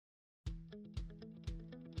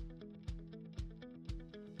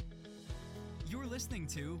You're listening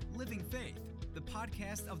to Living Faith, the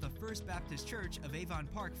podcast of the First Baptist Church of Avon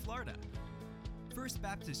Park, Florida. First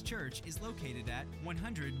Baptist Church is located at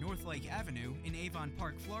 100 North Lake Avenue in Avon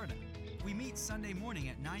Park, Florida. We meet Sunday morning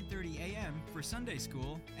at 9:30 a.m. for Sunday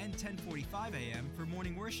school and 10:45 a.m. for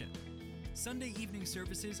morning worship. Sunday evening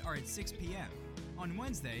services are at 6 p.m. On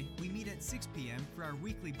Wednesday, we meet at 6 p.m. for our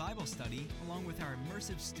weekly Bible study along with our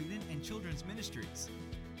immersive student and children's ministries.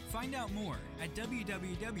 Find out more at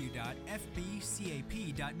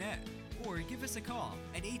www.fbcap.net or give us a call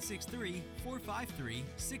at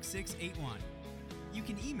 863-453-6681. You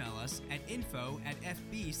can email us at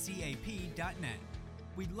info@fbcap.net.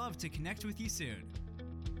 We'd love to connect with you soon.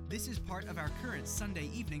 This is part of our current Sunday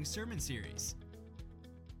evening sermon series.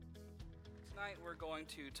 Tonight we're going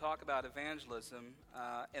to talk about evangelism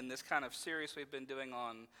in this kind of series we've been doing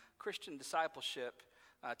on Christian discipleship,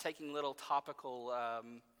 taking little topical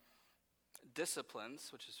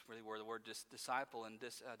disciplines, which is really where the word disciple and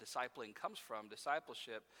discipling comes from,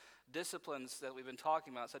 discipleship, disciplines that we've been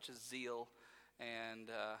talking about, such as zeal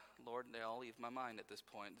and, Lord, they'll leave my mind at this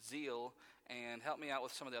point, zeal, and help me out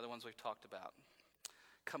with some of the other ones we've talked about.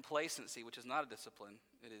 Complacency, which is not a discipline,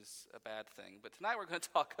 it is a bad thing. But tonight we're going to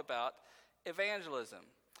talk about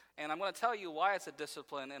evangelism. And I'm going to tell you why it's a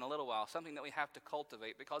discipline in a little while, something that we have to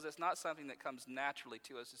cultivate, because it's not something that comes naturally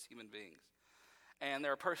to us as human beings. And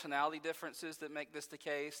there are personality differences that make this the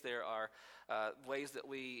case. There are ways that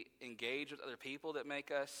we engage with other people that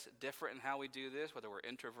make us different in how we do this, whether we're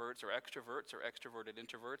introverts or extroverted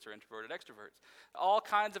introverts or introverted extroverts. All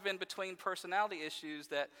kinds of in-between personality issues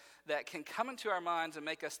that can come into our minds and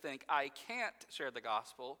make us think, I can't share the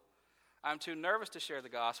gospel. I'm too nervous to share the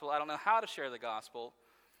gospel. I don't know how to share the gospel.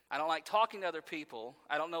 I don't like talking to other people.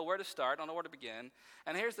 I don't know where to start. I don't know where to begin.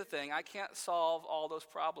 And here's the thing, I can't solve all those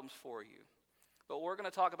problems for you. But what we're going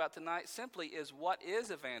to talk about tonight simply is what is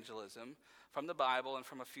evangelism from the Bible and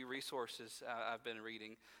from a few resources I've been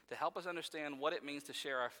reading to help us understand what it means to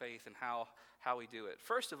share our faith and how we do it.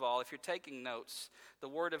 First of all, if you're taking notes, the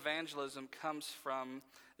word evangelism comes from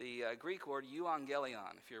the Greek word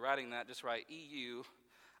euangelion. If you're writing that, just write EU,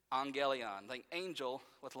 angelion, like angel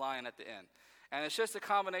with lion at the end. And it's just a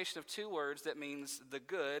combination of two words that means the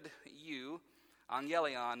good,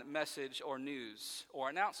 angelion, message or news or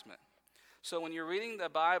announcement. So when you're reading the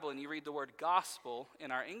Bible and you read the word gospel in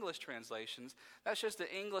our English translations, that's just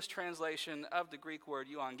the English translation of the Greek word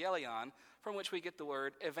euangelion, from which we get the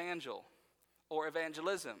word evangel, or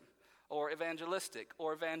evangelism, or evangelistic,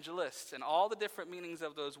 or evangelists. And all the different meanings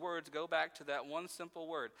of those words go back to that one simple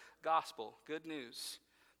word, gospel, good news.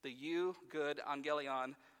 The good,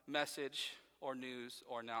 angelion, message, or news,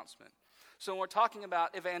 or announcement. So when we're talking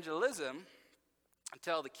about evangelism, I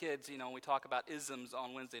tell the kids, when we talk about isms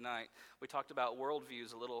on Wednesday night, we talked about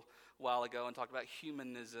worldviews a little while ago and talked about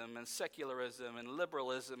humanism and secularism and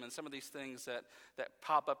liberalism and some of these things that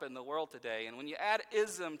pop up in the world today. And when you add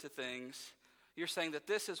ism to things, you're saying that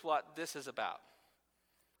this is what this is about.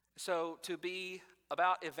 So to be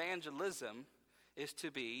about evangelism is to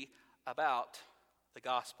be about the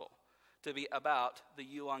gospel, to be about the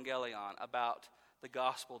euangelion, about the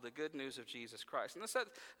gospel, the good news of Jesus Christ. And that's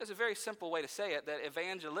a very simple way to say it, that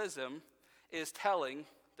evangelism is telling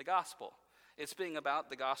the gospel. It's being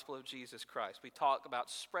about the gospel of Jesus Christ. We talk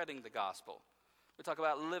about spreading the gospel. We talk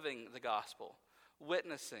about living the gospel,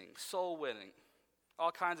 witnessing, soul winning,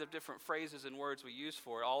 all kinds of different phrases and words we use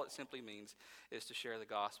for it. All it simply means is to share the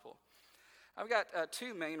gospel. I've got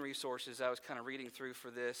two main resources I was kind of reading through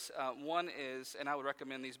for this. One is, and I would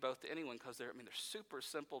recommend these both to anyone because they're super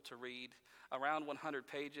simple to read, around 100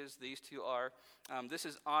 pages. These two are. This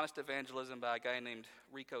is Honest Evangelism by a guy named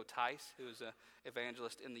Rico Tice, who is an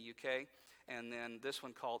evangelist in the UK. And then this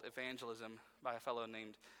one called Evangelism by a fellow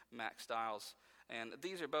named Mac Stiles. And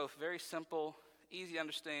these are both very simple, easy to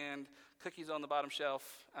understand, cookies on the bottom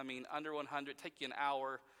shelf. Under 100, take you an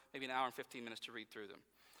hour, maybe an hour and 15 minutes to read through them.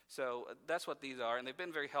 So that's what these are, and they've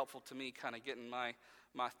been very helpful to me kind of getting my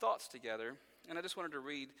thoughts together. And I just wanted to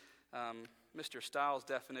read Mr. Stiles'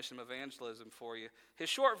 definition of evangelism for you. His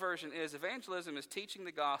short version is, evangelism is teaching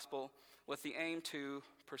the gospel with the aim to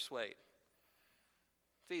persuade.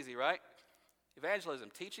 It's easy, right? Evangelism,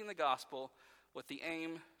 teaching the gospel with the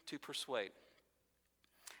aim to persuade.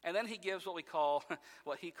 And then he gives what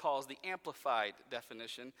he calls the amplified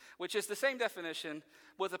definition, which is the same definition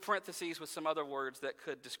with a parentheses with some other words that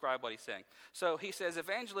could describe what he's saying. So he says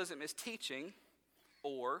evangelism is teaching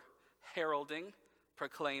or heralding,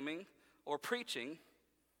 proclaiming, or preaching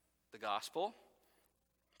the gospel,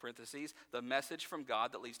 parentheses, the message from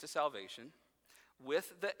God that leads to salvation,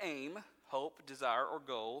 with the aim, hope, desire, or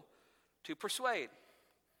goal to persuade,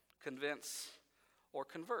 convince, or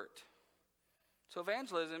convert. So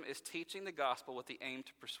evangelism is teaching the gospel with the aim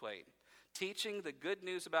to persuade. Teaching the good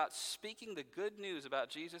news about, speaking the good news about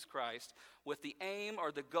Jesus Christ with the aim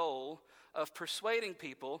or the goal of persuading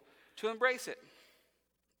people to embrace it,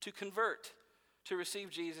 to convert, to receive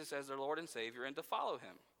Jesus as their Lord and Savior, and to follow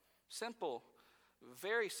him. Simple,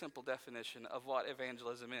 very simple definition of what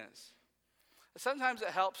evangelism is. Sometimes it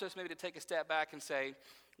helps us maybe to take a step back and say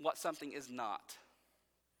what something is not.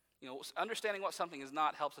 Understanding what something is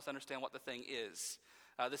not helps us understand what the thing is.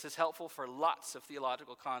 This is helpful for lots of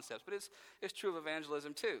theological concepts, but it's true of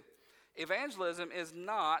evangelism too. Evangelism is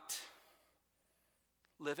not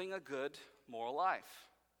living a good moral life.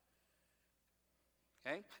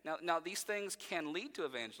 Okay? Now these things can lead to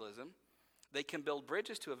evangelism. They can build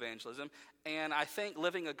bridges to evangelism, and I think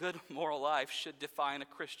living a good moral life should define a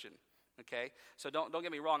Christian. Okay? So don't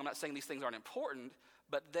get me wrong, I'm not saying these things aren't important,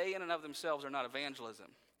 but they in and of themselves are not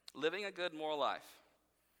evangelism. Living a good moral life.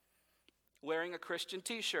 Wearing a Christian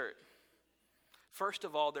t-shirt. First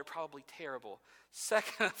of all, they're probably terrible.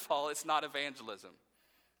 Second of all, it's not evangelism.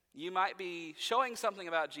 You might be showing something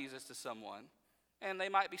about Jesus to someone, and they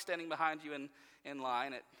might be standing behind you in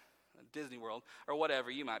line at Disney World, or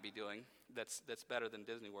whatever you might be doing that's better than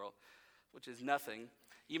Disney World, which is nothing.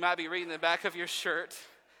 You might be reading the back of your shirt,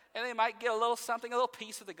 and they might get a little something, a little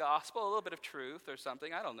piece of the gospel, a little bit of truth or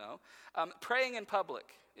something, I don't know. Praying in public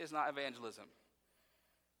is not evangelism.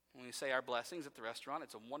 When we say our blessings at the restaurant,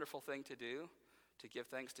 it's a wonderful thing to do, to give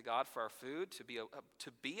thanks to God for our food, to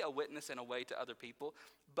be a witness in a way to other people,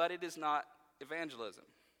 but it is not evangelism.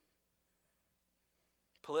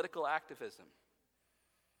 Political activism,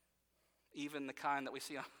 even the kind that we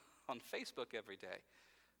see on Facebook every day,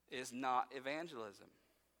 is not evangelism.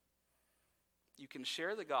 You can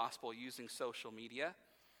share the gospel using social media,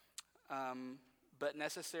 but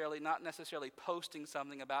not necessarily posting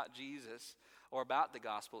something about Jesus or about the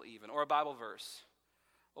gospel even, or a Bible verse,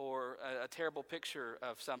 or a terrible picture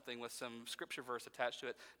of something with some scripture verse attached to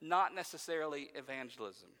it. Not necessarily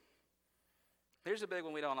evangelism. Here's a big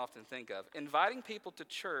one we don't often think of. Inviting people to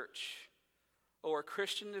church or a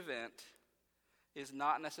Christian event is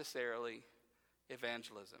not necessarily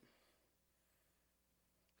evangelism.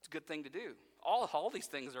 It's a good thing to do. All these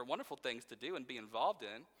things are wonderful things to do and be involved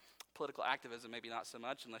in. Political activism, maybe not so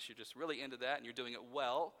much unless you're just really into that and you're doing it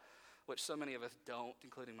well, which so many of us don't,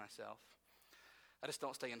 including myself. I just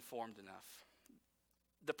don't stay informed enough.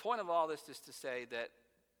 The point of all this is to say that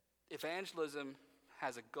evangelism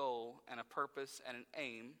has a goal and a purpose and an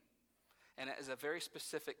aim, and it is a very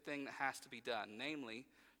specific thing that has to be done, namely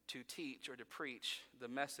to teach or to preach the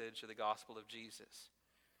message of the gospel of Jesus.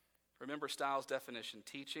 Remember Stiles' definition: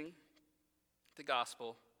 teaching the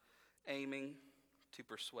gospel, aiming to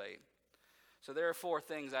persuade. So there are four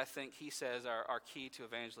things I think he says are key to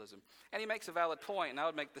evangelism. And he makes a valid point, and I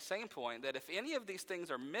would make the same point, that if any of these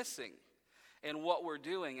things are missing in what we're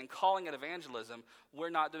doing and calling it evangelism,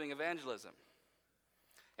 we're not doing evangelism.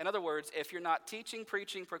 In other words, if you're not teaching,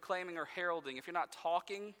 preaching, proclaiming, or heralding, if you're not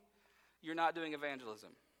talking, you're not doing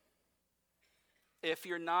evangelism. If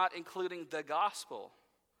you're not including the gospel,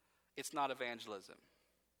 it's not evangelism.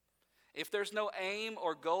 If there's no aim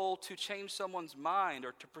or goal to change someone's mind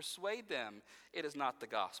or to persuade them, it is not the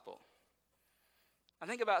gospel. I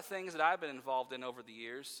think about things that I've been involved in over the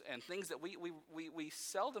years and things that we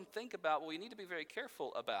seldom think about, but we need to be very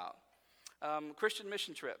careful about. Christian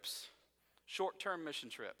mission trips, short-term mission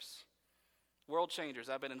trips, world changers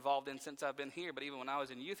I've been involved in since I've been here, but even when I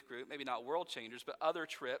was in youth group, maybe not world changers, but other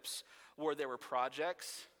trips where there were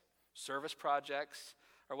projects, service projects,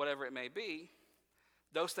 or whatever it may be.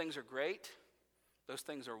 Those things are great. Those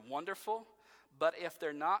things are wonderful. But if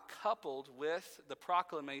they're not coupled with the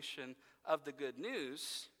proclamation of the good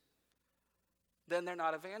news, then they're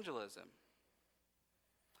not evangelism.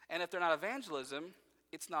 And if they're not evangelism,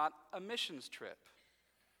 it's not a missions trip.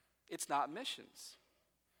 It's not missions.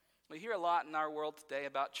 We hear a lot in our world today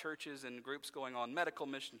about churches and groups going on medical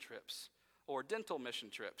mission trips or dental mission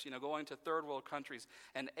trips, going to third world countries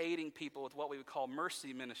and aiding people with what we would call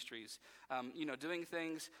mercy ministries, doing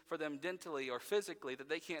things for them dentally or physically that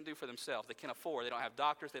they can't do for themselves. They can't afford. They don't have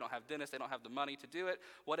doctors. They don't have dentists. They don't have the money to do it,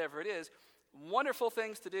 whatever it is. Wonderful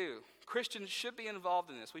things to do. Christians should be involved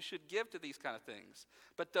in this. We should give to these kind of things.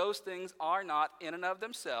 But those things are not in and of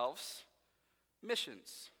themselves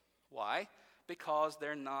missions. Why? Because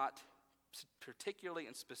they're not particularly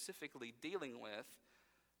and specifically dealing with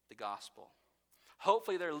the gospel.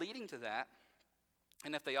 Hopefully they're leading to that.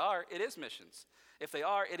 And if they are, it is missions. If they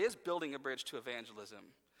are, it is building a bridge to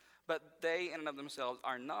evangelism. But they in and of themselves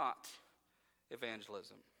are not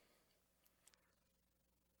evangelism.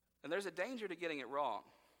 And there's a danger to getting it wrong.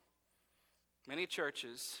 Many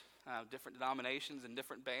churches different denominations and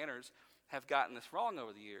different banners have gotten this wrong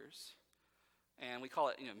over the years. And we call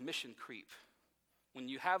it mission creep. When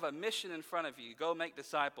you have a mission in front of you, go make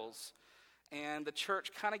disciples, and the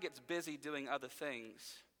church kind of gets busy doing other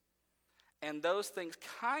things. And those things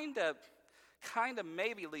kind of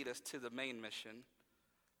maybe lead us to the main mission,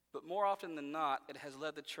 but more often than not, it has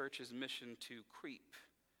led the church's mission to creep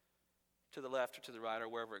to the left or to the right or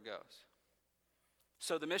wherever it goes.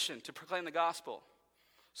 So the mission, to proclaim the gospel.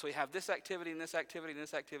 So we have this activity and this activity and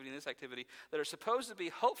this activity and this activity that are supposed to be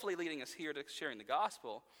hopefully leading us here to sharing the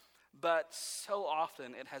gospel, but so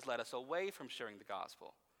often it has led us away from sharing the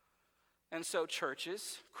gospel. And so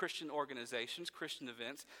churches, Christian organizations, Christian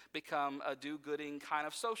events become a do-gooding kind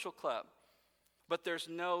of social club. But there's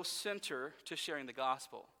no center to sharing the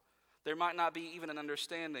gospel. There might not be even an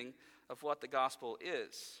understanding of what the gospel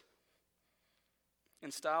is.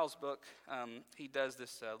 In Stiles' book, he does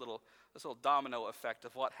this little domino effect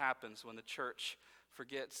of what happens when the church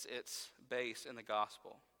forgets its base in the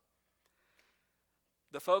gospel.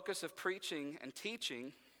 The focus of preaching and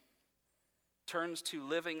teaching turns to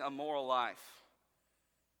living a moral life,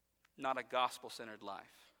 not a gospel-centered life.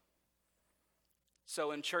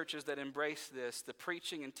 So in churches that embrace this, the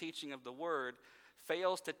preaching and teaching of the word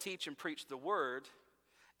fails to teach and preach the word,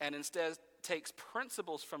 and instead takes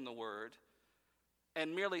principles from the word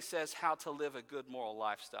and merely says how to live a good moral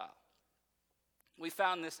lifestyle. We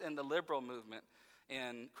found this in the liberal movement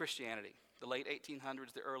in Christianity, the late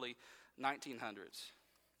 1800s, the early 1900s,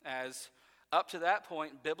 as up to that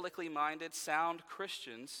point, biblically minded, sound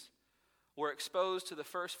Christians were exposed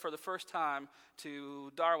for the first time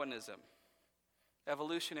to Darwinism,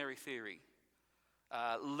 evolutionary theory.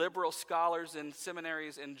 Liberal scholars in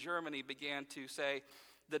seminaries in Germany began to say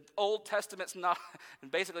the Old Testament's not,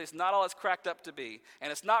 and basically it's not all it's cracked up to be,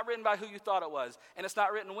 and it's not written by who you thought it was, and it's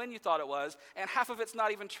not written when you thought it was, and half of it's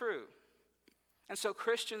not even true. And so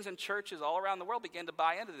Christians and churches all around the world began to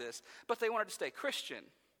buy into this, but they wanted to stay Christian.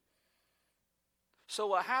 So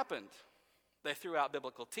what happened? They threw out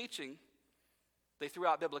biblical teaching. They threw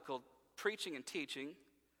out biblical preaching and teaching.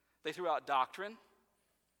 They threw out doctrine.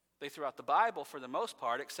 They threw out the Bible for the most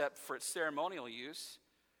part, except for its ceremonial use.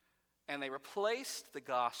 And they replaced the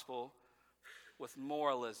gospel with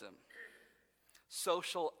moralism,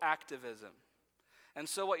 social activism. And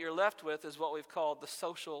so what you're left with is what we've called the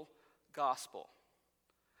social gospel.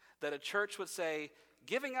 That a church would say,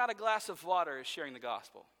 giving out a glass of water is sharing the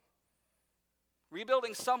gospel.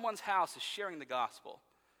 Rebuilding someone's house is sharing the gospel.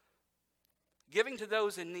 Giving to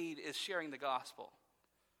those in need is sharing the gospel.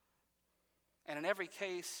 And in every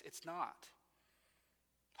case, it's not.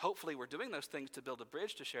 Hopefully we're doing those things to build a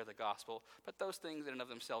bridge to share the gospel, but those things in and of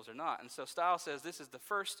themselves are not. And so Stiles says this is the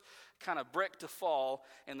first kind of brick to fall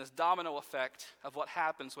in this domino effect of what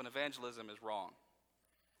happens when evangelism is wrong.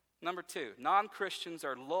 Number 2, non-Christians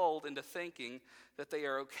are lulled into thinking that they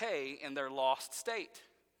are okay in their lost state.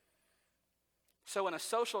 So in a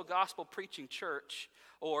social gospel preaching church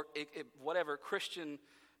or whatever Christian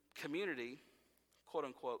community, quote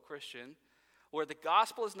unquote Christian, where the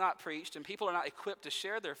gospel is not preached and people are not equipped to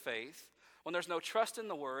share their faith, when there's no trust in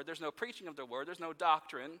the word, there's no preaching of the word, there's no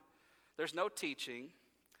doctrine, there's no teaching,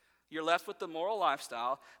 you're left with the moral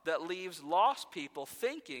lifestyle that leaves lost people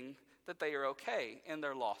thinking that they are okay in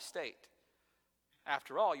their lost state.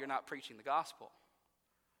 After all, you're not preaching the gospel.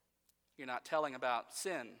 You're not telling about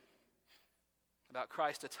sin, about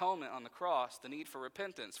Christ's atonement on the cross, the need for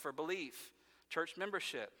repentance, for belief, church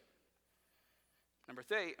membership. Number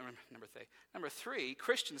three,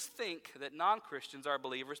 Christians think that non-Christians are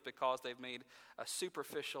believers because they've made a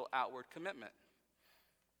superficial outward commitment.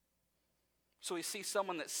 So we see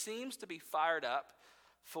someone that seems to be fired up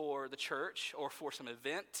for the church or for some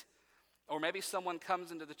event, or maybe someone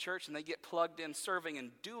comes into the church and they get plugged in serving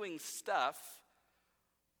and doing stuff,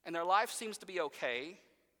 and their life seems to be okay,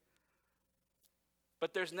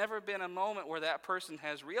 but there's never been a moment where that person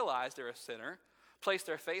has realized they're a sinner, placed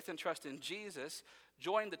their faith and trust in Jesus,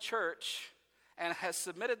 joined the church, and has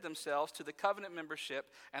submitted themselves to the covenant membership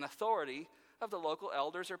and authority of the local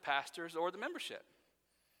elders or pastors or the membership.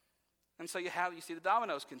 And so you see the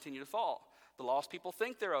dominoes continue to fall. The lost people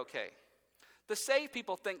think they're okay. The saved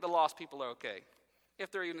people think the lost people are okay,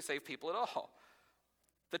 if they're even saved people at all.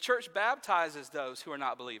 The church baptizes those who are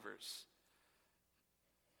not believers.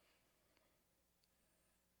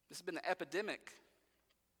 This has been an epidemic,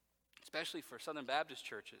 especially for Southern Baptist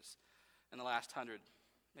churches in the last 100,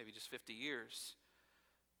 maybe just 50 years,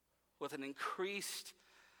 with an increased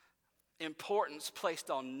importance placed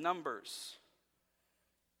on numbers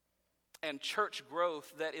and church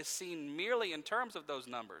growth that is seen merely in terms of those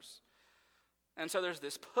numbers. And so there's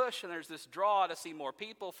this push and there's this draw to see more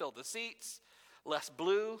people fill the seats, less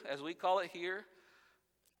blue, as we call it here.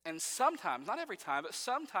 And sometimes, not every time, but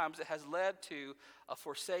sometimes it has led to a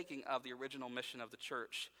forsaking of the original mission of the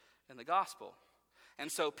church and the gospel.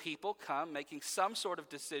 And so people come making some sort of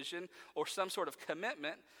decision or some sort of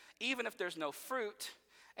commitment, even if there's no fruit,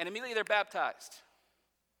 and immediately they're baptized.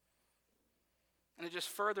 And it just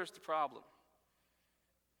furthers the problem.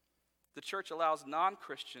 The church allows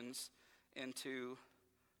non-Christians into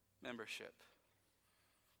membership,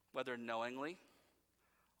 whether knowingly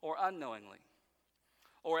or unknowingly.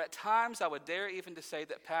 Or at times, I would dare even to say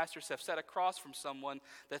that pastors have sat across from someone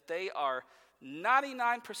that they are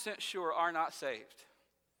 99% sure are not saved.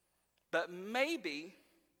 But maybe,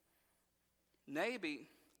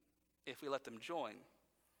 if we let them join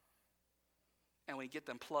and we get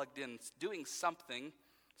them plugged in doing something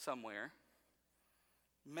somewhere,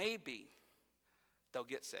 maybe they'll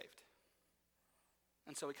get saved.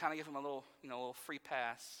 And so we kind of give them a little free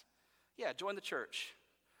pass. Yeah, join the church.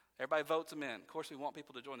 Everybody votes them in. Of course, we want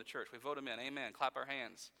people to join the church. We vote them in. Amen. Clap our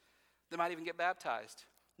hands. They might even get baptized.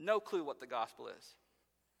 No clue what the gospel is.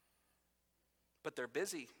 But they're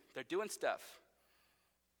busy. They're doing stuff.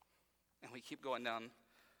 And we keep going down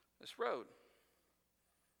this road.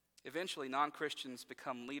 Eventually, non-Christians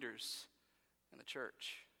become leaders in the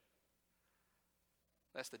church.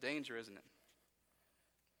 That's the danger, isn't it?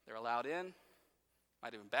 They're allowed in.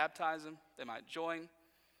 Might even baptize them. They might join.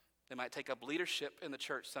 They might take up leadership in the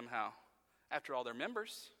church somehow. After all, they're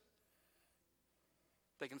members.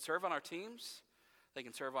 They can serve on our teams. They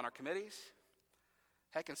can serve on our committees.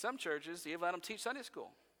 Heck, in some churches, you let them teach Sunday school.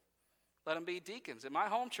 Let them be deacons. In my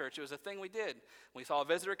home church, it was a thing we did. We saw a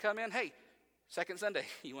visitor come in. Hey, second Sunday,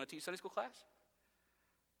 you want to teach Sunday school class?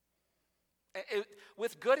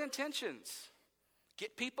 With good intentions.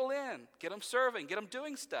 Get people in. Get them serving. Get them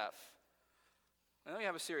doing stuff. I know you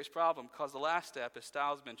have a serious problem because the last step, as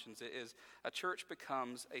Stiles mentions it, is a church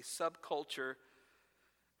becomes a subculture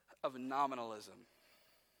of nominalism.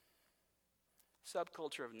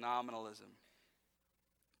 Subculture of nominalism.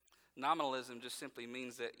 Nominalism just simply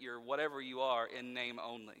means that you're whatever you are in name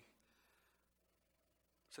only.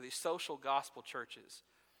 So these social gospel churches,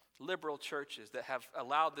 liberal churches that have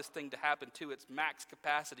allowed this thing to happen to its max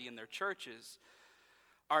capacity in their churches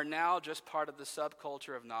are now just part of the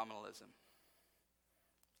subculture of nominalism.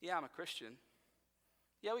 Yeah, I'm a Christian.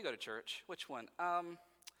 Yeah, we go to church. Which one?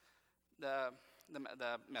 The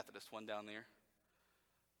Methodist one down there.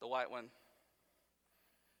 The white one.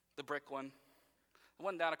 The brick one. The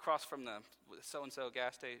one down across from the so-and-so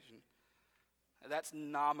gas station. That's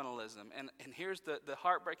nominalism. And here's the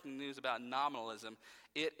heartbreaking news about nominalism.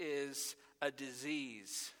 It is a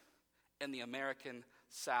disease in the American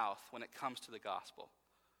South when it comes to the gospel.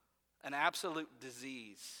 An absolute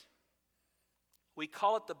disease. We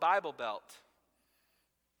call it the Bible Belt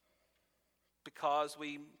because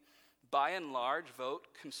we, by and large, vote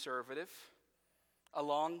conservative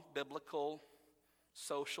along biblical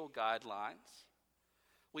social guidelines.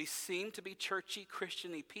 We seem to be churchy,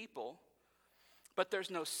 Christian-y people, but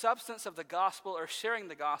there's no substance of the gospel or sharing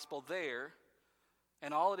the gospel there,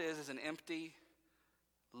 and all it is an empty,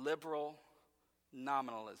 liberal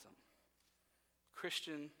nominalism.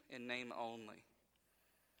 Christian in name only.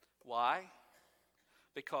 Why?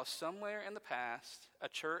 Because somewhere in the past, a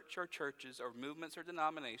church or churches or movements or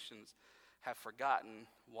denominations have forgotten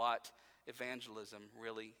what evangelism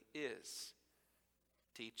really is.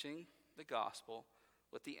 Teaching the gospel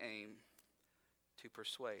with the aim to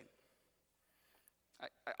persuade.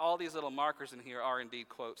 All these little markers in here are indeed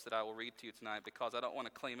quotes that I will read to you tonight because I don't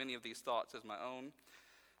want to claim any of these thoughts as my own.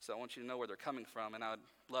 So I want you to know where they're coming from, and I would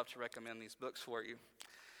love to recommend these books for you.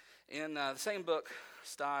 In the same book,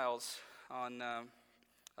 Stiles, on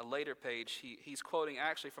a later page, he's quoting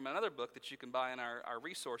actually from another book that you can buy in our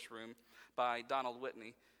resource room by Donald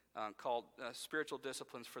Whitney called Spiritual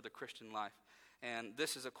Disciplines for the Christian Life. And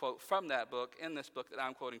this is a quote from that book, in this book that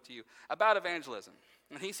I'm quoting to you, about evangelism.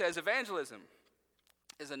 And he says, evangelism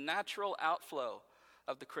is a natural outflow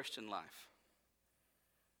of the Christian life.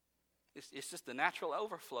 It's just the natural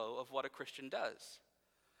overflow of what a Christian does.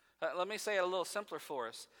 Let me say it a little simpler for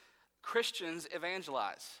us. Christians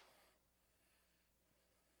evangelize.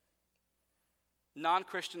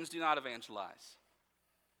 Non-Christians do not evangelize.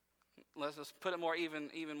 Let's just put it more even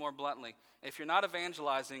more bluntly. If you're not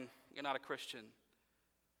evangelizing, you're not a Christian.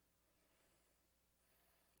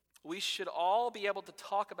 We should all be able to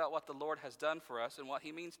talk about what the Lord has done for us and what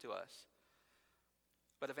he means to us.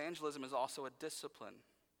 But evangelism is also a discipline,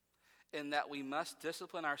 in that we must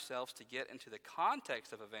discipline ourselves to get into the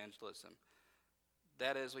context of evangelism.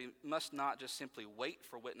 That is, we must not just simply wait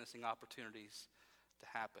for witnessing opportunities to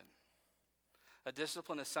happen. A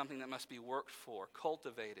discipline is something that must be worked for,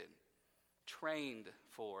 cultivated, trained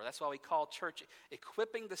for. That's why we call church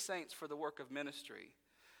equipping the saints for the work of ministry.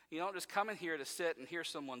 You don't just come in here to sit and hear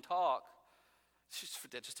someone talk,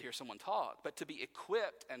 just to hear someone talk, but to be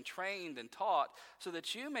equipped and trained and taught so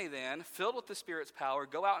that you may then, filled with the Spirit's power,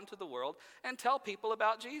 go out into the world and tell people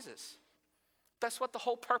about Jesus. That's what the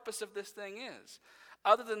whole purpose of this thing is.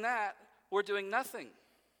 Other than that, we're doing nothing.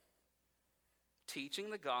 Teaching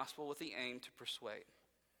the gospel with the aim to persuade.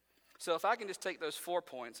 So if I can just take those 4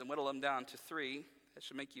 points and whittle them down to 3, that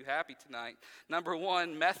should make you happy tonight. Number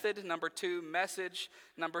 1, method. Number 2, message.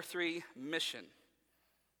 Number 3, mission.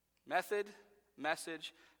 Method,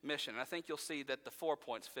 message, mission. And I think you'll see that the 4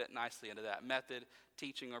 points fit nicely into that. Method,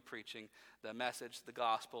 teaching or preaching, the message, the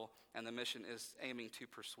gospel, and the mission is aiming to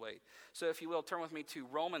persuade. So if you will, turn with me to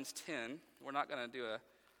Romans 10. We're not going to do a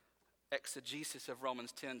exegesis of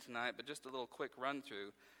Romans 10 tonight, but just a little quick run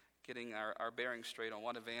through, getting our bearings straight on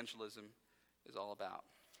what evangelism is all about.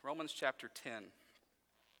 Romans chapter 10.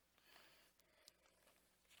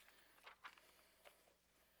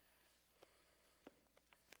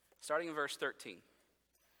 Starting in verse 13.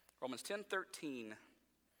 Romans 10:13,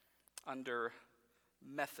 under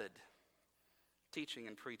method, teaching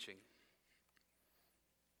and preaching.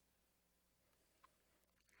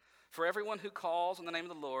 For everyone who calls on the name of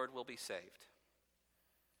the Lord will be saved.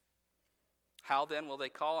 How then will they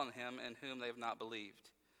call on him in whom they have not believed?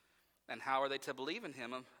 And how are they to believe in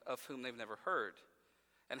him of whom they've never heard?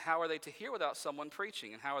 And how are they to hear without someone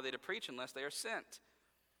preaching? And how are they to preach unless they are sent?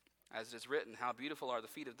 As it is written, how beautiful are the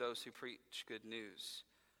feet of those who preach good news.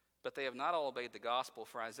 But they have not all obeyed the gospel,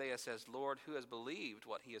 for Isaiah says, Lord, who has believed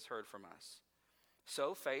what he has heard from us?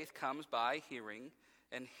 So faith comes by hearing,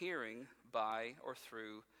 and hearing by or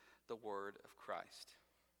through the word of Christ.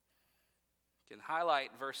 You can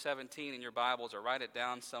highlight verse 17 in your Bibles or write it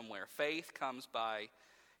down somewhere. Faith comes by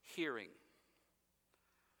hearing,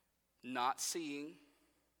 not seeing,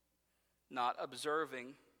 not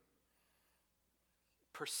observing,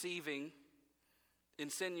 perceiving,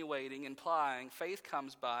 insinuating, implying. Faith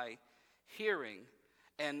comes by hearing,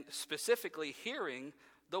 and specifically hearing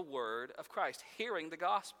the word of Christ, hearing the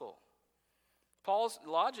gospel. Paul's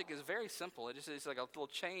logic is very simple. It's like a little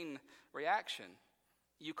chain reaction.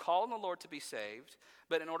 You call on the Lord to be saved,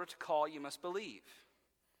 but in order to call, you must believe.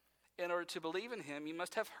 In order to believe in him, you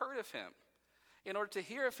must have heard of him. In order to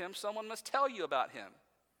hear of him, someone must tell you about him.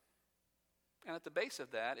 And at the base of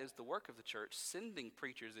that is the work of the church, sending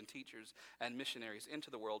preachers and teachers and missionaries into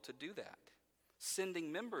the world to do that.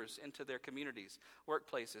 Sending members into their communities,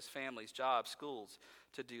 workplaces, families, jobs, schools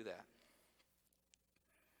to do that.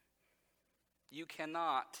 You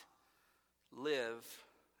cannot live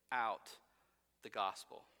out the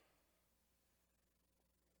gospel.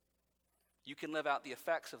 You can live out the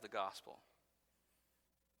effects of the gospel.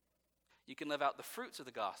 You can live out the fruits of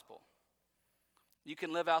the gospel. You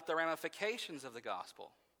can live out the ramifications of the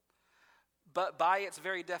gospel. But by its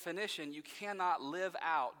very definition, you cannot live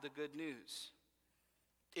out the good news.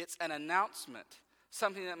 It's an announcement,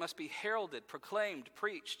 something that must be heralded, proclaimed,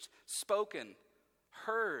 preached, spoken,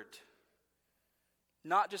 heard,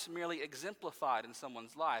 not just merely exemplified in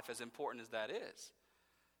someone's life, as important as that is.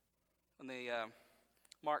 When the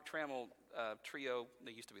Mark Trammell trio,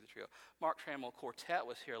 they used to be the trio, Mark Trammell Quartet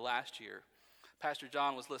was here last year. Pastor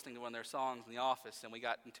John was listening to one of their songs in the office, and we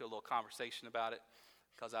got into a little conversation about it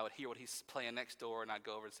because I would hear what he's playing next door, and I'd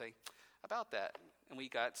go over and say, about that. And we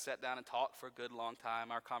got sat down and talked for a good long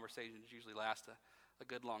time. Our conversations usually last a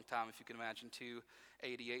good long time. If you can imagine two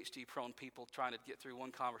ADHD-prone people trying to get through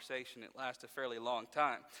one conversation, it lasts a fairly long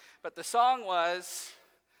time. But the song was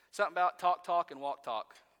something about talk and walk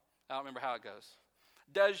talk. I don't remember how it goes.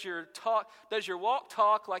 Does your walk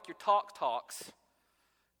talk like your talk talks?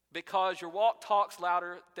 Because your walk talks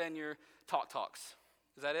louder than your talk talks.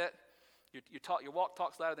 Is that it? Your walk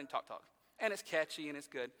talks louder than talk talks. And it's catchy and it's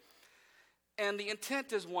good. And the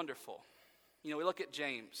intent is wonderful. You know, we look at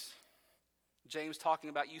James. James talking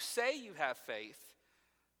about, you say you have faith,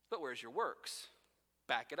 but where's your works?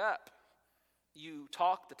 Back it up. You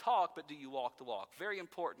talk the talk, but do you walk the walk? Very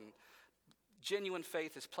important. Genuine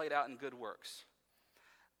faith is played out in good works.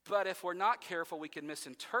 But if we're not careful, we can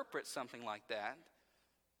misinterpret something like that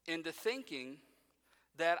into thinking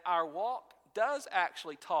that our walk does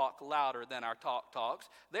actually talk louder than our talk talks.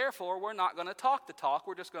 Therefore, we're not going to talk the talk,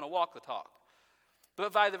 we're just going to walk the talk.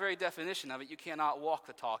 But by the very definition of it, you cannot walk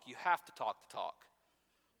the talk, you have to talk the talk.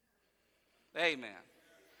 Amen.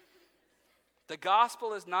 The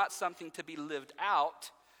gospel is not something to be lived out,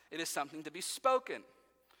 it is something to be spoken,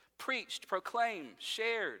 preached, proclaimed,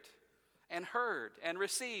 shared, and heard, and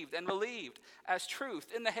received, and believed as truth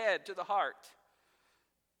in the head to the heart.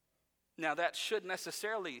 Now that should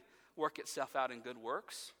necessarily work itself out in good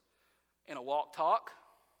works, in a walk talk,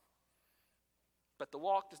 but the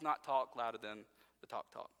walk does not talk louder than the talk.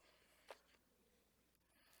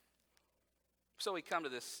 So we come to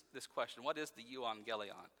this question: what is the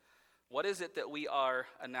Evangelion? What is it that we are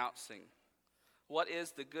announcing? What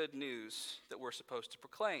is the good news that we're supposed to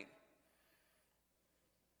proclaim?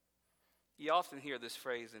 You often hear this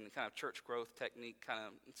phrase in kind of church growth technique kind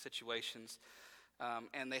of situations,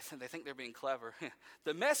 and they think they're being clever.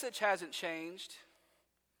 The message hasn't changed,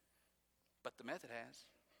 but the method has.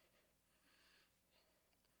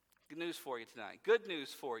 Good news for you tonight. Good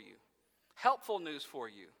news for you. Helpful news for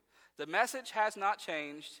you. The message has not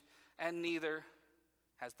changed, and neither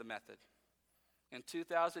has the method. In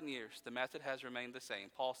 2,000 years, the method has remained the same.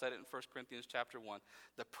 Paul said it in 1 Corinthians chapter 1.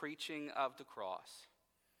 The preaching of the cross.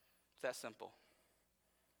 It's that simple.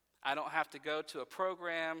 I don't have to go to a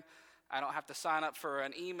program. I don't have to sign up for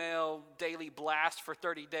an email daily blast for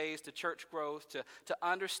 30 days to church growth to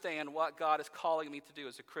understand what God is calling me to do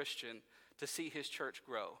as a Christian to see his church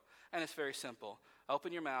grow. And it's very simple.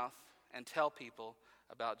 Open your mouth and tell people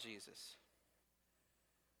about Jesus.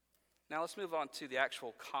 Now let's move on to the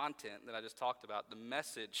actual content that I just talked about, the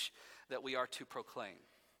message that we are to proclaim.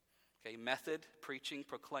 Okay, method, preaching,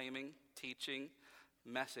 proclaiming, teaching,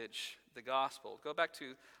 message, the gospel. Go back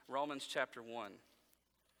to Romans chapter 1.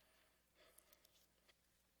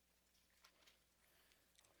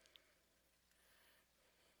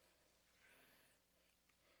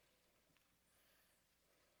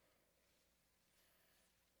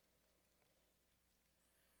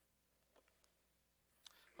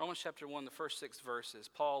 Romans chapter 1, the first 6 verses.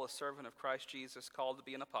 Paul, a servant of Christ Jesus, called to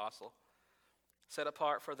be an apostle, set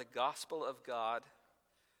apart for the gospel of God,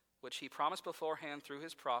 which he promised beforehand through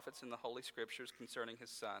his prophets in the Holy Scriptures concerning his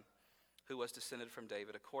Son, who was descended from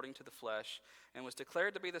David according to the flesh, and was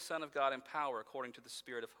declared to be the Son of God in power according to the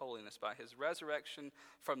Spirit of holiness by his resurrection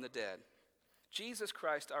from the dead. Jesus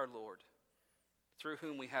Christ our Lord, through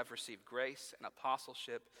whom we have received grace and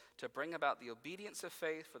apostleship to bring about the obedience of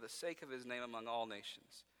faith for the sake of his name among all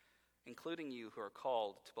nations, including you who are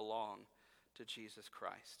called to belong to Jesus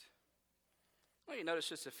Christ. Well, you notice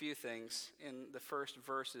just a few things in the first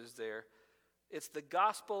verses there. It's the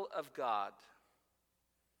gospel of God.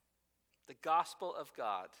 The gospel of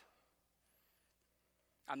God.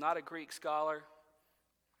 I'm not a Greek scholar.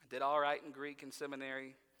 I did all right in Greek in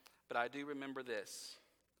seminary, but I do remember this,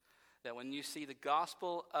 that when you see the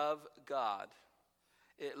gospel of God,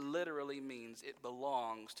 it literally means it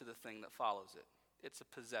belongs to the thing that follows it. It's a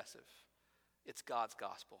possessive. It's God's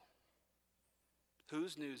gospel.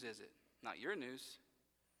 Whose news is it? Not your news.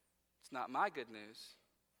 It's not my good news,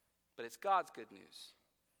 but it's God's good news.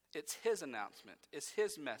 It's his announcement. It's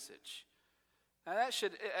his message. Now that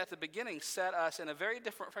should, at the beginning, set us in a very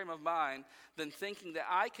different frame of mind than thinking that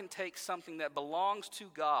I can take something that belongs to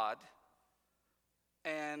God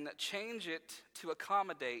and change it to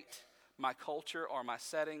accommodate my culture or my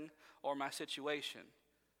setting or my situation.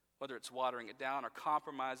 Whether it's watering it down or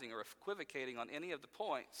compromising or equivocating on any of the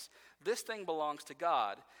points, this thing belongs to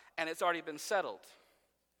God, and it's already been settled.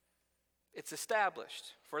 It's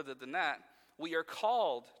established. Further than that, we are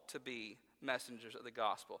called to be messengers of the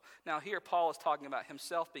gospel. Now here Paul is talking about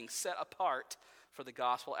himself being set apart for the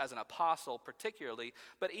gospel as an apostle particularly,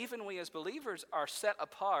 but even we as believers are set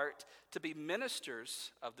apart to be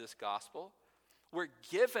ministers of this gospel. We're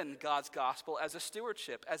given God's gospel as a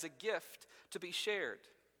stewardship, as a gift to be shared.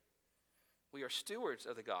 We are stewards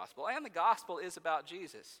of the gospel, and the gospel is about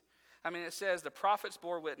Jesus. I mean, it says, the prophets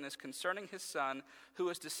bore witness concerning his Son, who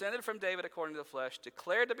was descended from David according to the flesh,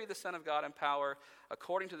 declared to be the Son of God in power,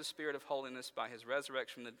 according to the Spirit of holiness by his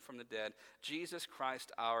resurrection from the dead, Jesus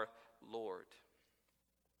Christ our Lord.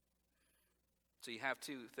 So you have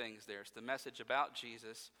two things there. It's the message about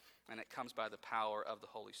Jesus, and it comes by the power of the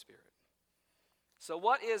Holy Spirit. So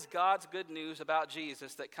what is God's good news about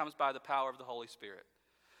Jesus that comes by the power of the Holy Spirit?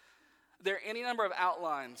 There are any number of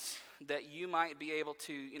outlines that you might be able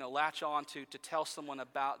to, latch on to tell someone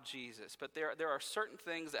about Jesus. But there are certain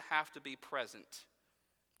things that have to be present.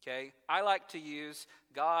 Okay? I like to use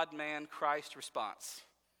God, man, Christ response.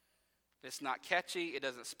 It's not catchy. It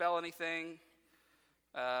doesn't spell anything.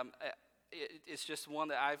 It's just one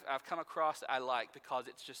that I've come across that I like because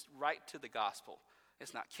it's just right to the gospel.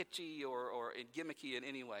 It's not kitschy or gimmicky in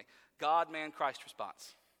any way. God, man, Christ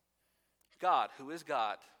response. God, who is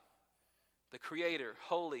God, the creator,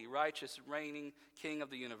 holy, righteous, reigning king of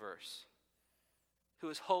the universe, who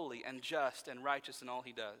is holy and just and righteous in all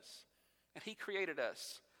he does. And he created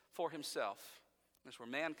us for himself. That's where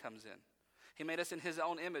man comes in. He made us in his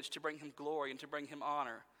own image to bring him glory and to bring him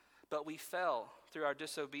honor. But we fell through our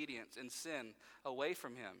disobedience and sin away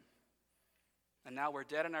from him. And now we're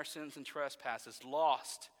dead in our sins and trespasses,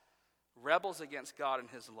 lost, rebels against God and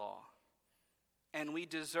his law. And we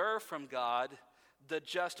deserve from God the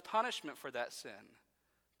just punishment for that sin.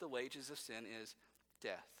 The wages of sin is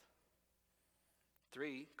death.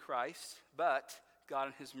 3, Christ, but God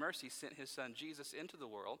in his mercy sent his son Jesus into the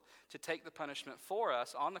world to take the punishment for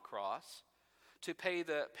us on the cross, to pay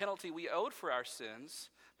the penalty we owed for our sins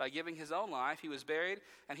by giving his own life. He was buried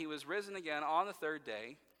and he was risen again on the third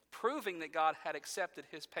day, proving that God had accepted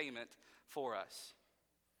his payment for us.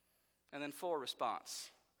 And then 4, response.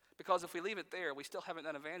 Because if we leave it there, we still haven't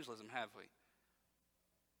done evangelism, have we?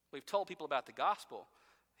 We've told people about the gospel.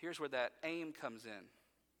 Here's where that aim comes in.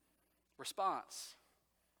 Response.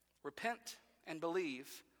 Repent and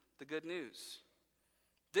believe the good news.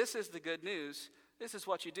 This is the good news. This is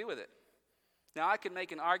what you do with it. Now, I could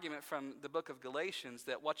make an argument from the book of Galatians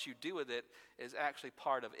that what you do with it is actually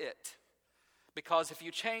part of it. Because if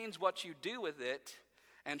you change what you do with it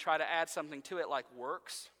and try to add something to it like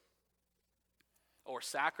works or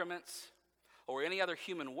sacraments or any other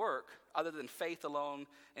human work other than faith alone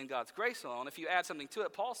and God's grace alone, if you add something to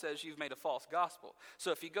it, Paul says you've made a false gospel.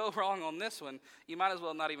 So if you go wrong on this one, you might as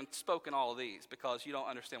well not even spoken all of these because you don't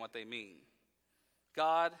understand what they mean.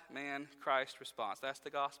 God, man, Christ, response. That's the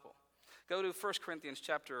gospel. Go to 1 Corinthians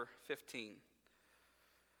chapter 15.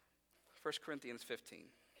 1 Corinthians 15.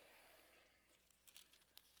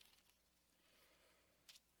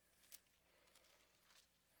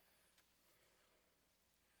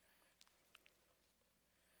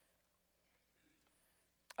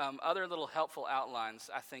 Other little helpful outlines,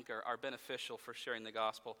 I think, are beneficial for sharing the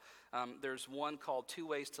gospel. There's one called 2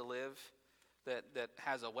 Ways to Live that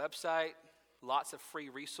has a website, lots of free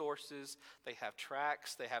resources. They have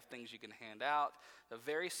tracts. They have things you can hand out. A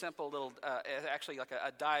very simple little, actually like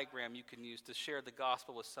a diagram you can use to share the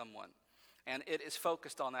gospel with someone. And it is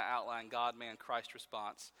focused on that outline, God, man, Christ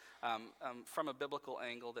response, from a biblical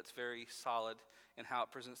angle that's very solid in how it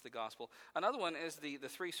presents the gospel. Another one is the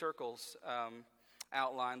 3 circles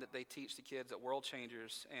outline that they teach the kids at World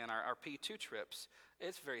Changers and our P2 trips.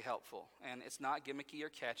 It's very helpful, and it's not gimmicky or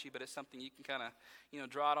catchy, but it's something you can kind of,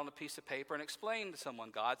 draw it on a piece of paper and explain to someone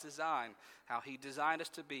God's design, how he designed us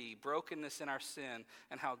to be, brokenness in our sin,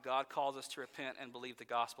 and how God calls us to repent and believe the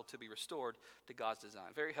gospel to be restored to God's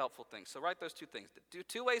design. Very helpful things. So write those 2 things. Do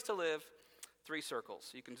 2 ways to live, 3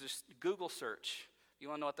 circles. You can just Google search. You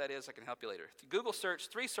want to know what that is? I can help you later. Google search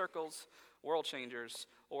 3 circles, World Changers,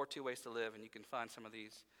 or 2 Ways to Live, and you can find some of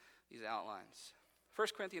these outlines. 1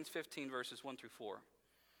 Corinthians 15, verses 1 through 4.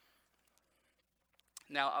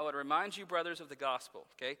 Now, I would remind you, brothers, of the gospel.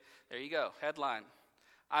 Okay, there you go. Headline.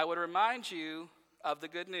 I would remind you of the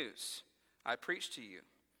good news I preached to you,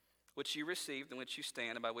 which you received, in which you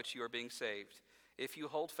stand, and by which you are being saved, if you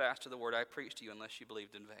hold fast to the word I preached to you, unless you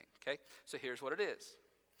believed in vain. Okay, so here's what it is.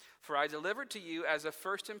 For I delivered to you as of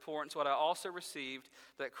first importance what I also received,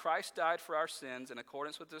 that Christ died for our sins in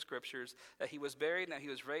accordance with the Scriptures, that he was buried, and that he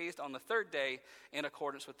was raised on the third day in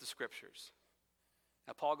accordance with the Scriptures.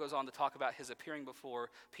 Now, Paul goes on to talk about his appearing before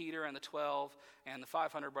Peter and the 12 and the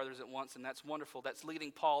 500 brothers at once, and that's wonderful. That's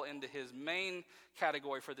leading Paul into his main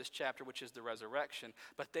category for this chapter, which is the resurrection.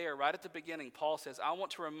 But there, right at the beginning, Paul says, I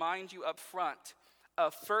want to remind you up front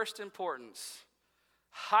of first importance,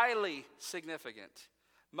 highly significant.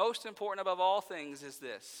 Most important above all things is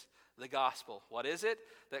this, the gospel. What is it?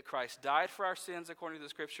 That Christ died for our sins according to the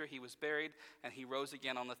Scripture, he was buried, and he rose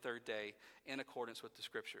again on the third day in accordance with the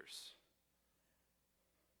Scriptures.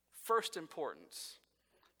 First importance,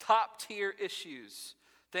 top tier issues,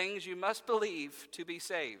 things you must believe to be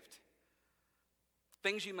saved,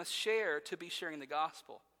 things you must share to be sharing the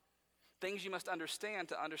gospel, things you must understand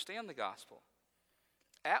to understand the gospel.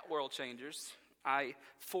 At World Changers, I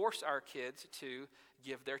force our kids to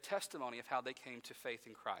give their testimony of how they came to faith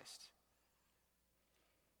in Christ.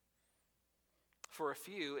 For a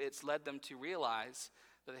few, it's led them to realize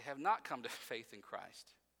that they have not come to faith in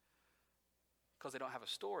Christ because they don't have a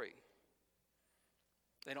story.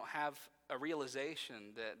 They don't have a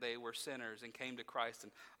realization that they were sinners and came to Christ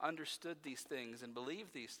and understood these things and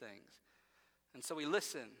believed these things. And so we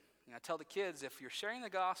listen. I tell the kids, if you're sharing the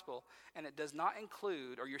gospel and it does not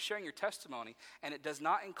include, or you're sharing your testimony and it does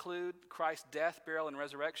not include Christ's death, burial, and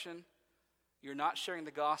resurrection, you're not sharing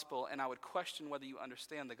the gospel, and I would question whether you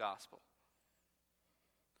understand the gospel.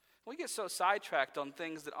 We get so sidetracked on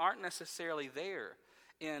things that aren't necessarily there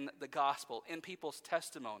in the gospel, in people's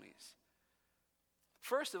testimonies.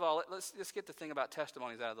 First of all, let's get the thing about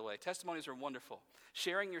testimonies out of the way. Testimonies are wonderful.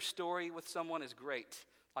 Sharing your story with someone is great.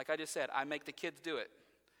 Like I just said, I make the kids do it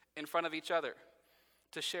in front of each other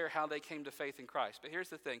to share how they came to faith in Christ. But here's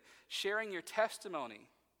the thing. Sharing your testimony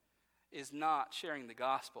is not sharing the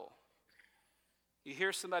gospel. You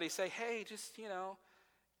hear somebody say, hey, just,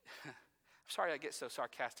 I'm sorry I get so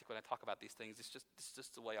sarcastic when I talk about these things. It's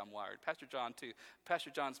just the way I'm wired. Pastor John, too. Pastor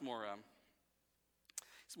John's more...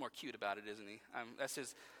 He's more cute about it, isn't he?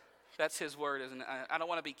 That's his word, isn't it? I don't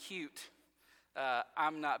want to be cute.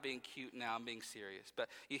 I'm not being cute now. I'm being serious. But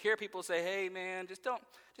you hear people say, "Hey, man, just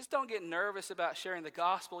don't get nervous about sharing the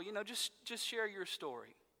gospel. Just share your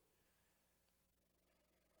story."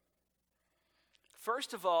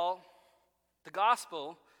 First of all, the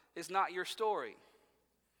gospel is not your story.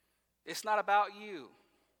 It's not about you.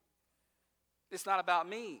 It's not about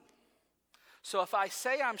me. So if I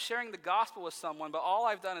say I'm sharing the gospel with someone, but all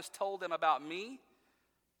I've done is told them about me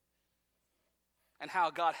and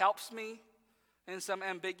how God helps me in some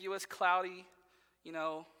ambiguous, cloudy,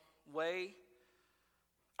 way,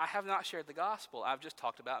 I have not shared the gospel. I've just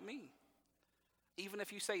talked about me. Even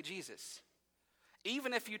if you say Jesus.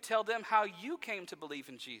 Even if you tell them how you came to believe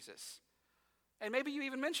in Jesus. And maybe you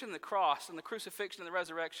even mention the cross and the crucifixion and the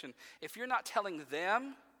resurrection. If you're not telling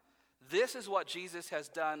them, this is what Jesus has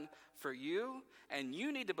done for you, and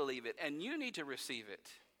you need to believe it, and you need to receive it.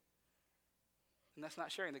 And that's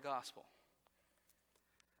not sharing the gospel.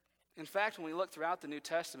 In fact, when we look throughout the New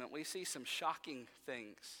Testament, we see some shocking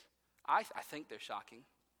things. I think they're shocking.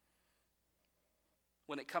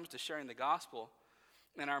 When it comes to sharing the gospel,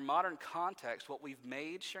 in our modern context, what we've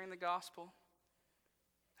made sharing the gospel,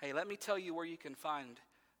 hey, let me tell you where you can find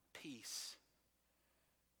peace.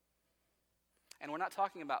 And we're not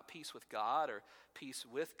talking about peace with God or peace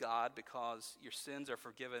with God because your sins are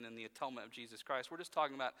forgiven in the atonement of Jesus Christ. We're just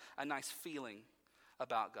talking about a nice feeling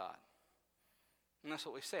about God. And that's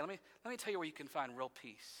what we say. Let me tell you where you can find real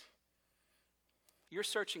peace. You're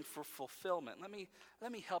searching for fulfillment. Let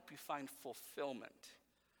me help you find fulfillment.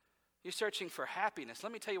 You're searching for happiness.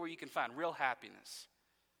 Let me tell you where you can find real happiness.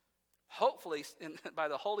 Hopefully, by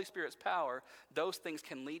the Holy Spirit's power, those things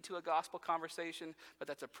can lead to a gospel conversation, but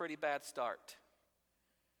that's a pretty bad start.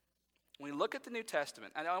 When we look at the New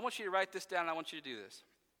Testament, and I want you to write this down, and I want you to do this.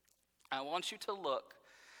 I want you to look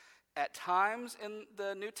at times in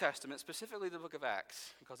the New Testament, specifically the book of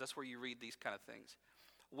Acts, because that's where you read these kind of things,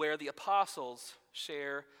 where the apostles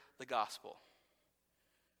share the gospel.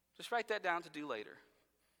 Just write that down to do later.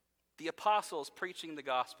 The apostles preaching the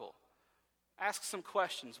gospel. Ask some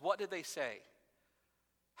questions. What did they say?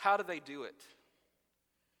 How did they do it?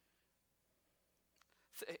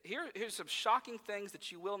 Here's some shocking things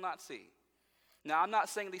that you will not see. Now, I'm not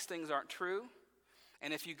saying these things aren't true.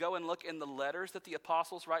 And if you go and look in the letters that the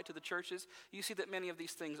apostles write to the churches, you see that many of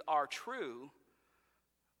these things are true.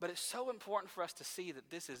 But it's so important for us to see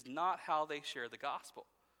that this is not how they share the gospel.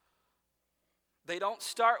 They don't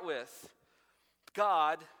start with,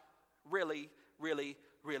 God really, really,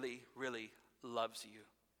 really, really loves you.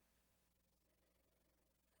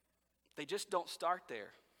 They just don't start there.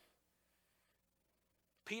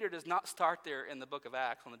 Peter does not start there in the book of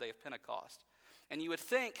Acts on the day of Pentecost. And you would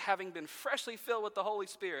think, having been freshly filled with the Holy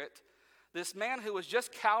Spirit, this man who was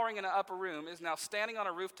just cowering in an upper room is now standing on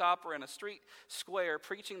a rooftop or in a street square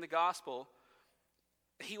preaching the gospel.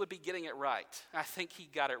 He would be getting it right. I think he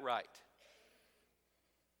got it right.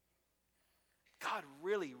 God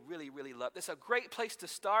really, really, really loved. It's a great place to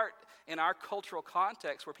start in our cultural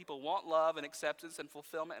context where people want love and acceptance and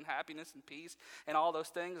fulfillment and happiness and peace and all those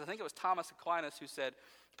things. I think it was Thomas Aquinas who said,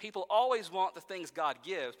 people always want the things God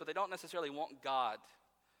gives, but they don't necessarily want God.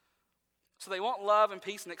 So they want love and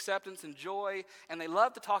peace and acceptance and joy, and they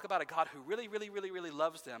love to talk about a God who really, really, really, really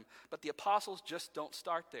loves them, but the apostles just don't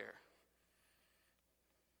start there.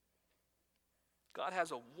 God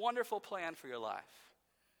has a wonderful plan for your life.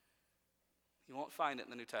 You won't find it in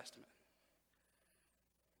the New Testament.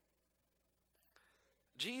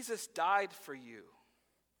 Jesus died for you.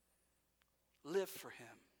 Live for him.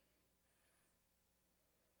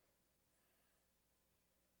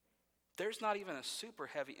 There's not even a super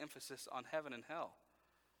heavy emphasis on heaven and hell.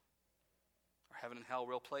 Are heaven and hell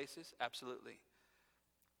real places? Absolutely.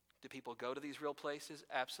 Do people go to these real places?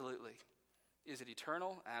 Absolutely. Is it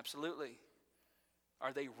eternal? Absolutely.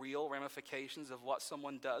 Are they real ramifications of what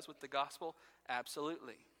someone does with the gospel?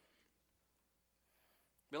 Absolutely.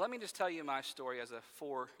 But let me just tell you my story as a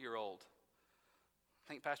 4-year-old. I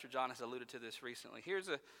think Pastor John has alluded to this recently.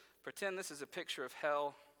 Pretend this is a picture of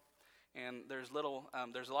hell, and there's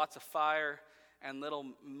lots of fire and little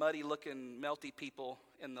muddy-looking, melty people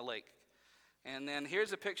in the lake. And then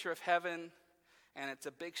here's a picture of heaven, And it's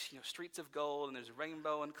a big, streets of gold, and there's a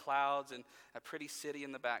rainbow and clouds and a pretty city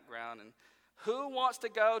in the background. And who wants to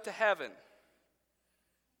go to heaven?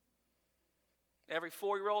 Every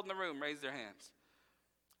 4-year-old in the room raise their hands.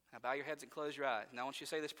 Now bow your heads and close your eyes. Now I want you to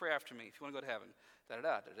say this prayer after me if you want to go to heaven.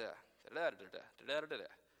 Da-da-da, da-da, da-da-da, da-da-da, da-da.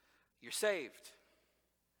 You're saved.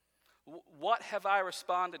 What have I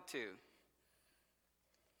responded to?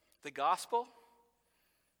 The gospel?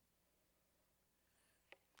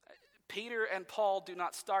 Peter and Paul do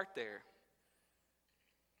not start there.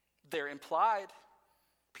 They're implied.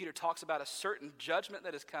 Peter talks about a certain judgment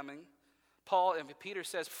that is coming. Peter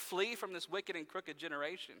says, flee from this wicked and crooked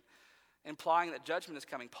generation, implying that judgment is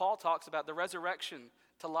coming. Paul talks about the resurrection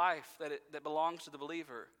to life that belongs to the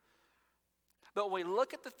believer. But when we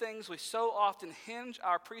look at the things we so often hinge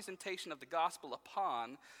our presentation of the gospel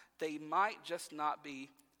upon, they might just not be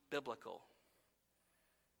biblical.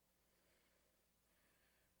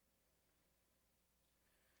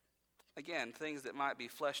 Again, things that might be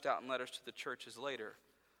fleshed out in letters to the churches later,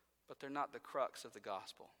 but they're not the crux of the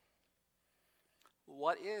gospel.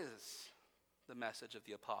 What is the message of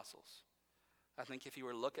the apostles? I think if you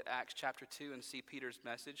were to look at Acts chapter 2 and see Peter's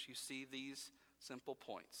message, you see these simple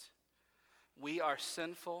points. We are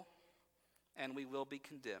sinful and we will be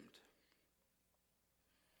condemned.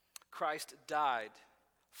 Christ died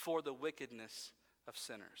for the wickedness of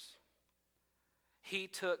sinners. He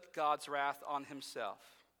took God's wrath on himself.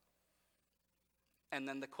 And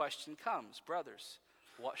then the question comes, brothers,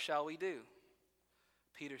 what shall we do?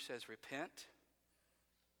 Peter says, repent.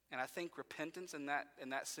 And I think repentance in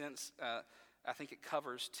that sense, I think it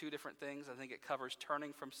covers two different things. I think it covers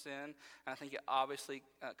turning from sin, and I think it obviously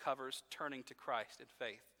covers turning to Christ in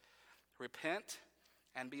faith. Repent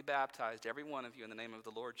and be baptized, every one of you, in the name of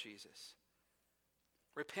the Lord Jesus.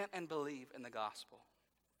 Repent and believe in the gospel.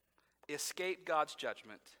 Escape God's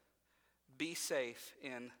judgment. Be safe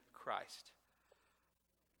in Christ.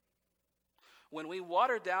 When we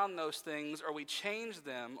water down those things, or we change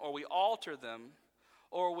them, or we alter them,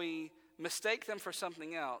 or we mistake them for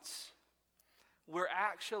something else, we're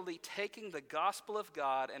actually taking the gospel of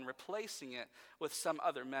God and replacing it with some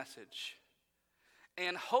other message.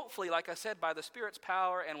 And hopefully, like I said, by the Spirit's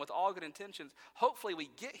power and with all good intentions, hopefully we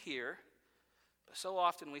get here, but so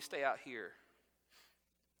often we stay out here.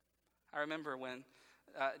 I remember when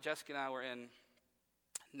Jessica and I were in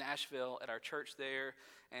Nashville at our church there,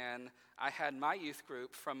 and I had my youth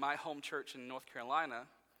group from my home church in North Carolina.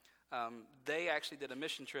 They actually did a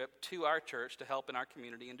mission trip to our church to help in our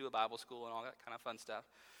community and do a Bible school and all that kind of fun stuff.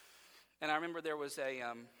 And I remember there was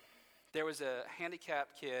a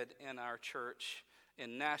handicapped kid in our church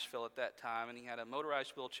in Nashville at that time, and he had a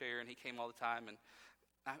motorized wheelchair, and he came all the time.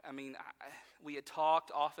 And we had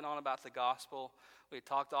talked off and on about the gospel. We had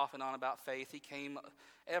talked off and on about faith. He came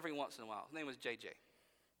every once in a while. His name was JJ.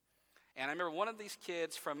 And I remember one of these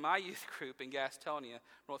kids from my youth group in Gastonia,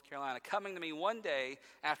 North Carolina, coming to me one day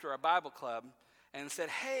after our Bible club and said,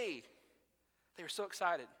 hey, they were so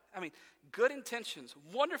excited. Good intentions,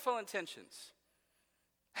 wonderful intentions.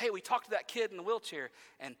 Hey, we talked to that kid in the wheelchair,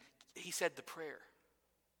 and he said the prayer.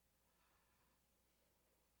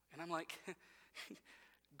 And I'm like,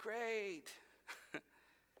 great.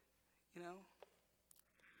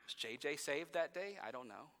 Was JJ saved that day? I don't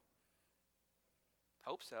know.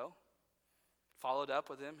 Hope so. Followed up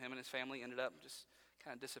with him. Him and his family ended up just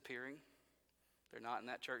kind of disappearing. They're not in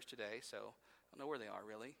that church today, so I don't know where they are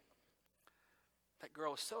really. That girl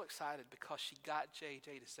was so excited because she got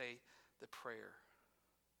JJ to say the prayer.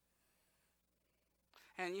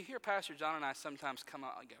 And you hear Pastor John and I sometimes come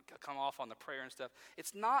off on the prayer and stuff.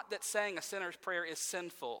 It's not that saying a sinner's prayer is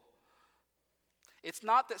sinful. It's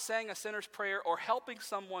not that saying a sinner's prayer or helping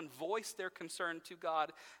someone voice their concern to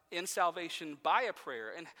God in salvation by a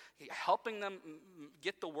prayer and helping them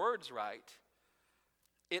get the words right.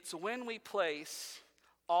 It's when we place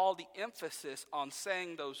all the emphasis on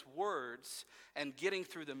saying those words and getting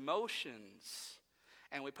through the motions,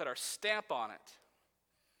 and we put our stamp on it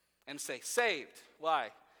and say, saved. Why?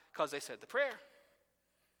 Because they said the prayer.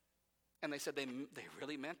 And they said they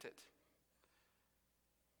really meant it.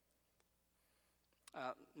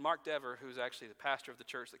 Mark Dever, who's actually the pastor of the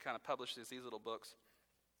church that kind of publishes these little books,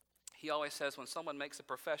 he always says when someone makes a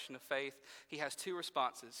profession of faith, he has two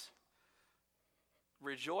responses.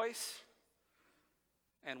 Rejoice,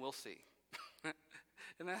 and we'll see.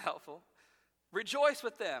 Isn't that helpful? Rejoice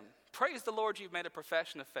with them. Praise the Lord, you've made a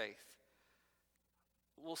profession of faith.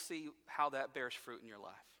 We'll see how that bears fruit in your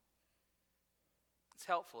life. It's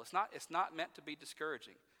helpful. It's not meant to be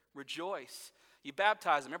discouraging. Rejoice. You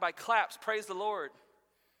baptize them. Everybody claps. Praise the Lord.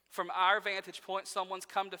 From our vantage point, someone's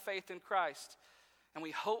come to faith in Christ. And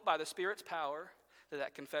we hope by the Spirit's power that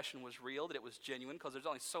that confession was real, that it was genuine, because there's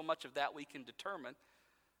only so much of that we can determine.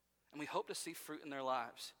 And we hope to see fruit in their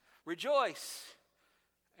lives. Rejoice,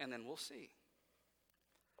 and then we'll see.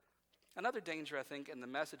 Another danger, I think, in the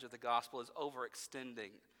message of the gospel is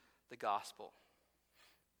overextending the gospel.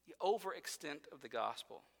 The overextent of the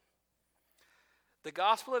gospel. The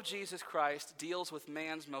gospel of Jesus Christ deals with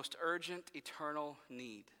man's most urgent eternal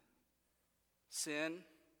need. Sin,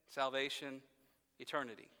 salvation,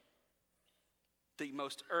 eternity. The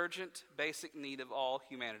most urgent basic need of all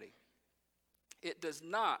humanity. It does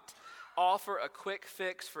not offer a quick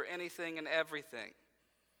fix for anything and everything.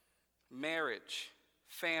 Marriage,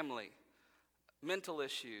 family, mental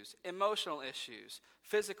issues, emotional issues,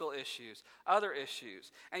 physical issues, other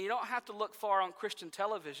issues. And you don't have to look far on Christian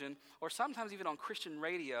television or sometimes even on Christian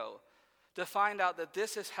radio to find out that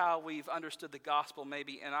this is how we've understood the gospel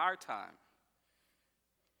maybe in our time.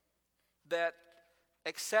 That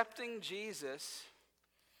accepting Jesus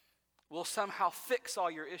will somehow fix all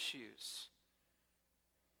your issues.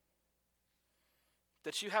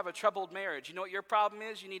 That you have a troubled marriage. You know what your problem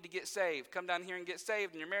is? You need to get saved. Come down here and get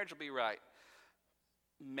saved and your marriage will be right.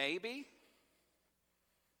 Maybe.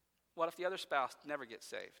 What if the other spouse never gets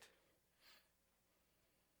saved?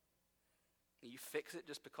 You fix it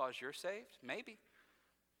just because you're saved? Maybe.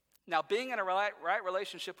 Now, being in a right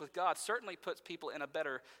relationship with God certainly puts people in a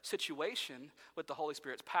better situation with the Holy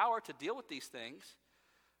Spirit's power to deal with these things.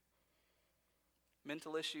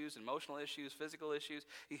 Mental issues, emotional issues, physical issues.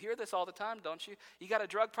 You hear this all the time, don't you? You got a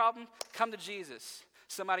drug problem? Come to Jesus.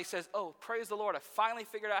 Somebody says, oh, praise the Lord, I finally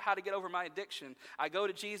figured out how to get over my addiction. I go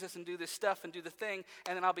to Jesus and do this stuff and do the thing,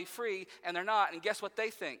 and then I'll be free, and they're not. And guess what they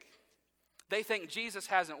think? They think Jesus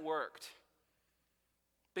hasn't worked.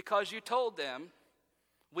 Because you told them,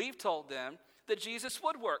 we've told them, that Jesus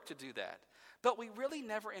would work to do that. But we really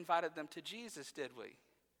never invited them to Jesus, did we?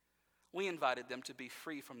 We invited them to be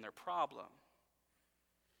free from their problem.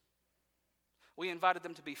 We invited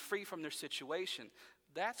them to be free from their situation.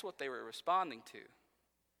 That's what they were responding to.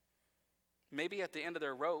 Maybe at the end of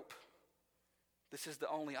their rope, this is the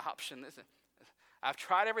only option. I've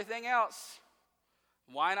tried everything else.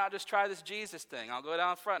 Why not just try this Jesus thing? I'll go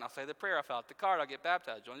down front, I'll say the prayer, I'll fill out the card, I'll get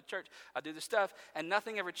baptized, join the church, I'll do the stuff, and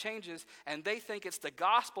nothing ever changes, and they think it's the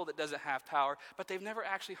gospel that doesn't have power, but they've never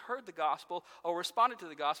actually heard the gospel or responded to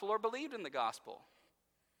the gospel or believed in the gospel.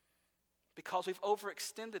 Because we've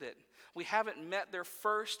overextended it. We haven't met their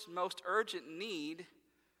first, most urgent need.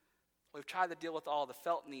 We've tried to deal with all the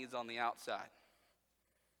felt needs on the outside.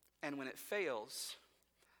 And when it fails,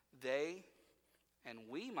 they and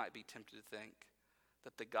we might be tempted to think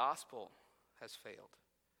that the gospel has failed.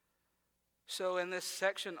 So in this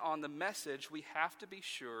section on the message, we have to be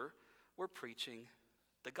sure we're preaching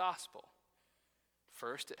the gospel.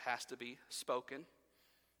 First, it has to be spoken,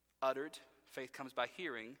 uttered. Faith comes by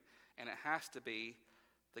hearing, and it has to be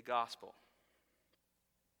the gospel.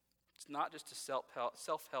 It's not just a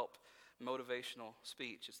self-help motivational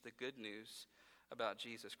speech. It's the good news about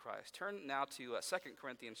Jesus Christ. Turn now to 2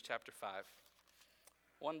 Corinthians chapter 5.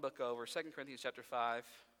 One book over, 2 Corinthians chapter 5.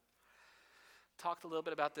 Talked a little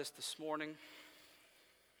bit about this morning.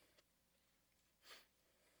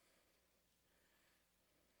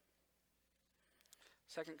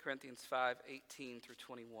 2 Corinthians 5, 18 through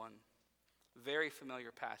 21. Very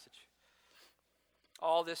familiar passage.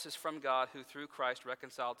 All this is from God, who through Christ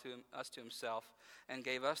reconciled us to himself and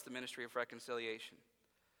gave us the ministry of reconciliation.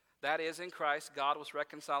 That is, in Christ, God was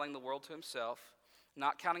reconciling the world to himself,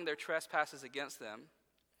 not counting their trespasses against them,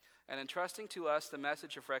 and entrusting to us the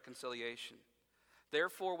message of reconciliation.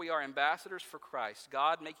 Therefore, we are ambassadors for Christ,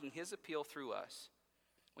 God making his appeal through us.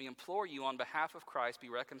 We implore you on behalf of Christ, be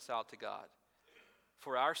reconciled to God.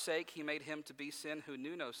 For our sake, he made him to be sin who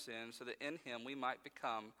knew no sin, so that in him we might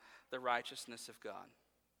become the righteousness of God.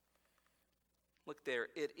 Look there,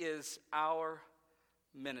 it is our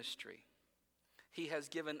ministry. He has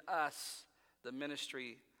given us the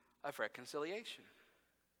ministry of reconciliation.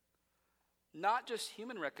 Not just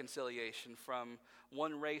human reconciliation from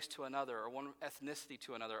one race to another, or one ethnicity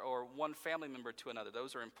to another, or one family member to another.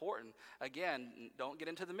 Those are important. Again, don't get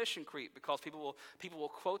into the mission creep, because people will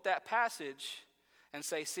quote that passage and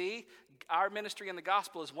say, see, our ministry in the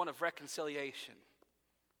gospel is one of reconciliation.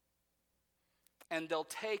 And they'll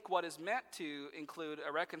take what is meant to include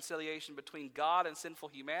a reconciliation between God and sinful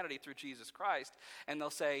humanity through Jesus Christ, and they'll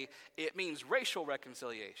say, it means racial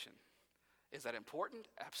reconciliation. Is that important?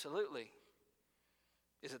 Absolutely.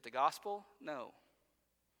 Is it the gospel? No.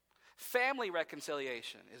 Family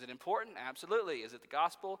reconciliation. Is it important? Absolutely. Is it the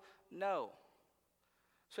gospel? No.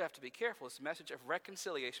 So we have to be careful. It's a message of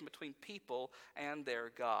reconciliation between people and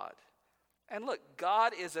their God. And look,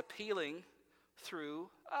 God is appealing through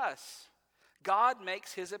us. God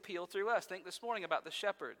makes his appeal through us. Think this morning about the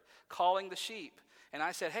shepherd calling the sheep. And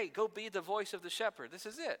I said, hey, go be the voice of the shepherd. This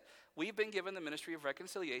is it. We've been given the ministry of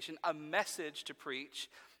reconciliation, a message to preach.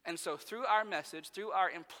 And so through our message, through our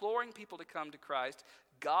imploring people to come to Christ,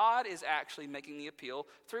 God is actually making the appeal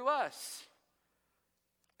through us.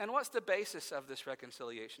 And what's the basis of this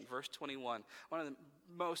reconciliation? Verse 21, one of the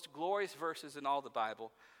most glorious verses in all the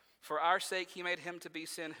Bible. For our sake he made him to be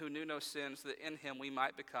sin who knew no sin, so that in him we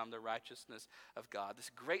might become the righteousness of God.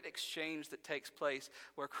 This great exchange that takes place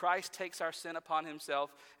where Christ takes our sin upon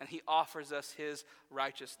himself and he offers us his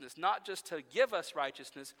righteousness. Not just to give us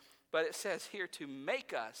righteousness, but it says here to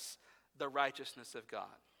make us the righteousness of God.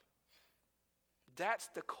 That's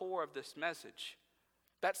the core of this message.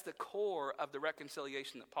 That's the core of the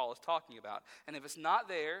reconciliation that Paul is talking about. And if it's not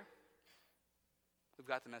there, we've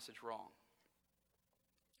got the message wrong.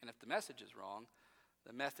 And if the message is wrong,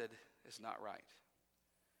 the method is not right.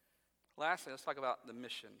 Lastly, let's talk about the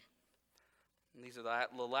mission. And these are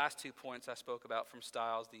the last 2 points I spoke about from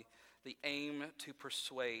Stiles. The aim to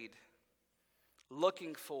persuade,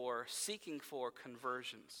 looking for, seeking for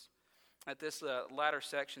conversions. At this latter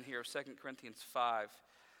section here of 2 Corinthians 5,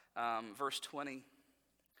 verse 20,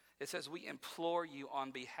 it says, we implore you on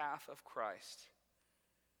behalf of Christ.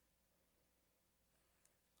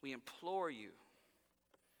 We implore you.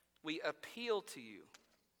 We appeal to you.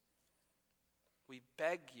 We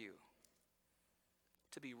beg you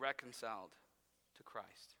to be reconciled to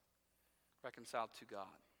Christ, reconciled to God.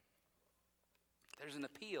 There's an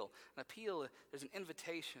appeal. There's an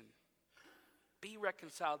invitation. Be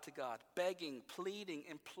reconciled to God, begging, pleading,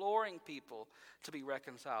 imploring people to be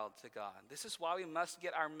reconciled to God. This is why we must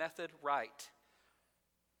get our method right.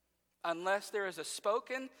 Unless there is a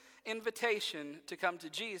spoken invitation to come to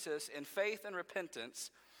Jesus in faith and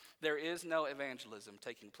repentance, there is no evangelism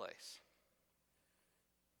taking place.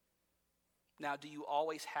 Now, do you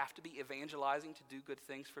always have to be evangelizing to do good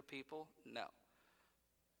things for people? No.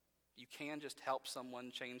 You can just help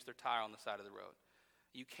someone change their tire on the side of the road.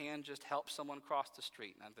 You can just help someone cross the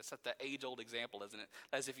street. Now, that's the age-old example, isn't it?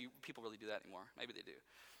 As if people really do that anymore. Maybe they do.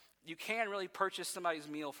 You can really purchase somebody's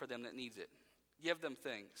meal for them that needs it. Give them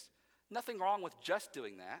things. Nothing wrong with just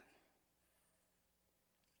doing that.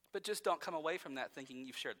 But just don't come away from that thinking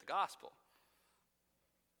you've shared the gospel.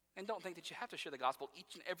 And don't think that you have to share the gospel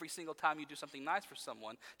each and every single time you do something nice for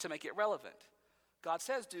someone to make it relevant. God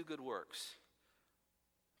says do good works.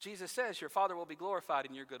 Jesus says your Father will be glorified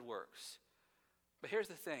in your good works. But here's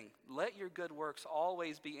the thing. Let your good works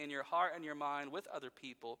always be in your heart and your mind with other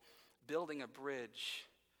people, building a bridge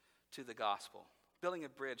to the gospel, building a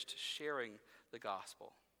bridge to sharing the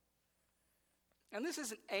gospel. And this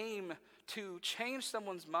is an aim to change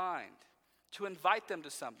someone's mind, to invite them to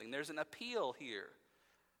something. There's an appeal here.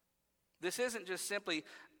 This isn't just simply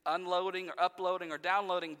unloading or uploading or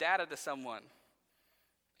downloading data to someone.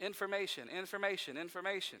 Information.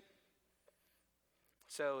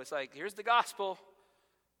 So it's like, here's the gospel.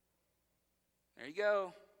 There you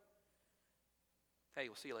go. Hey,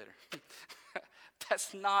 we'll see you later.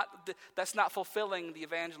 That's not fulfilling the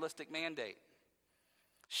evangelistic mandate.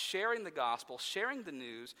 Sharing the gospel, sharing the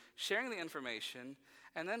news, sharing the information,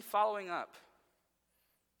 and then following up.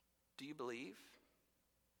 Do you believe?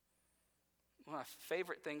 One of my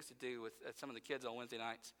favorite things to do with some of the kids on Wednesday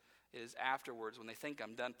nights is afterwards when they think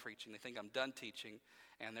I'm done preaching, they think I'm done teaching,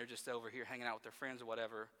 and they're just over here hanging out with their friends or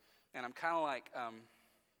whatever. And I'm kind of like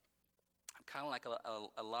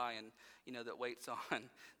a lion, that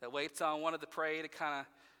waits on one of the prey to kind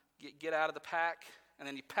of get out of the pack, and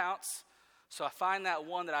then you pounce. So I find that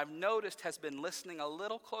one that I've noticed has been listening a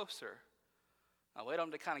little closer. I wait on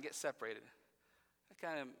them to kind of get separated. I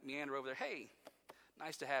kind of meander over there. Hey,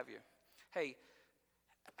 nice to have you. Hey,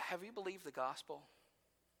 have you believed the gospel?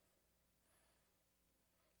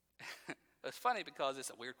 It's funny because it's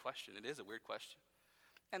a weird question. It is a weird question.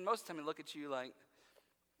 And most of the time I look at you like,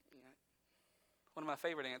 one of my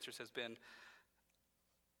favorite answers has been,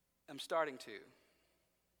 I'm starting to.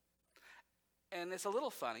 And it's a little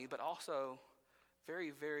funny, but also very,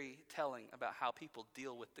 very telling about how people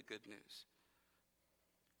deal with the good news.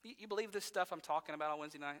 You believe this stuff I'm talking about on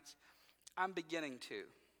Wednesday nights? I'm beginning to.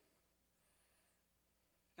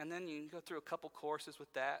 And then you go through a couple courses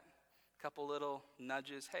with that, a couple little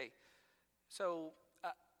nudges. Hey, so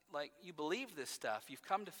you believe this stuff. You've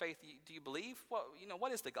come to faith. Do you believe?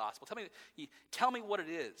 What is the gospel? Tell me what it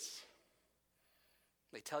is.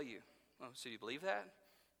 They tell you. Oh, so you believe that?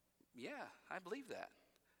 Yeah, I believe that.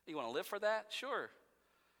 You want to live for that? Sure.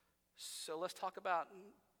 So let's talk about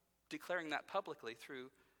declaring that publicly through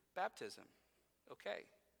baptism. Okay.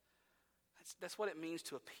 That's what it means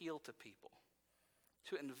to appeal to people.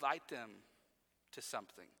 to invite them to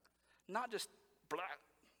something. Not just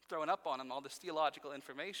throwing up on them all this theological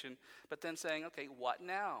information, but then saying, okay, what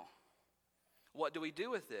now? What do we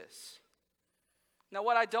do with this? Now,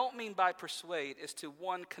 what I don't mean by persuade is to,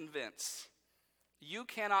 one, convince. You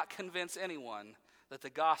cannot convince anyone that the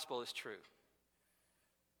gospel is true.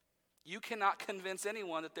 You cannot convince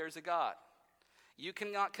anyone that there's a God. You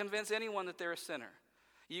cannot convince anyone that they're a sinner.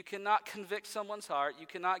 You cannot convict someone's heart. You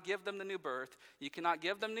cannot give them the new birth. You cannot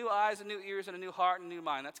give them new eyes and new ears and a new heart and a new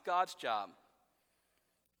mind. That's God's job.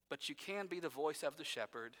 But you can be the voice of the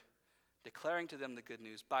shepherd, declaring to them the good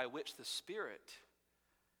news by which the Spirit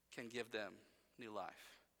can give them new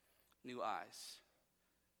life, new eyes,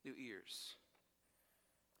 new ears.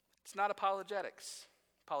 It's not apologetics.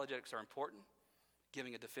 Apologetics are important.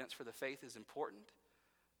 Giving a defense for the faith is important,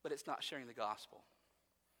 but it's not sharing the gospel.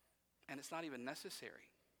 And it's not even necessary.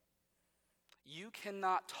 You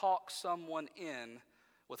cannot talk someone in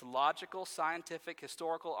with logical, scientific,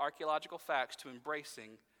 historical, archaeological facts to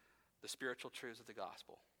embracing the spiritual truths of the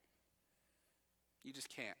gospel. You just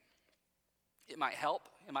can't. It might help.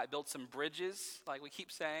 It might build some bridges, like we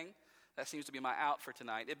keep saying. That seems to be my out for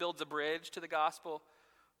tonight. It builds a bridge to the gospel,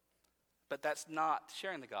 but that's not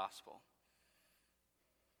sharing the gospel.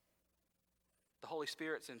 The Holy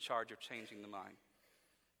Spirit's in charge of changing the mind.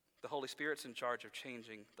 The Holy Spirit's in charge of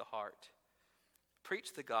changing the heart.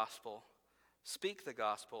 Preach the gospel, speak the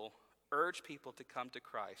gospel, urge people to come to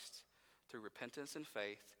Christ through repentance and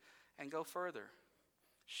faith, and go further.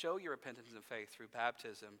 Show your repentance and faith through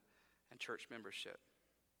baptism and church membership.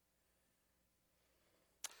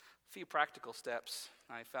 A few practical steps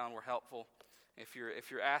I found were helpful if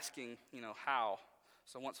you're asking, how.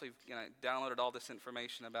 So once we've downloaded all this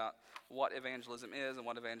information about what evangelism is and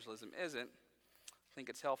what evangelism isn't, I think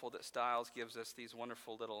it's helpful that Stiles gives us these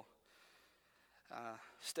wonderful little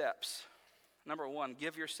steps. Number one,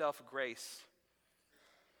 give yourself grace.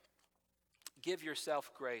 Give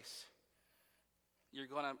yourself grace. You're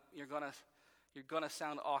gonna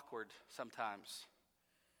sound awkward sometimes.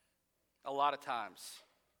 A lot of times.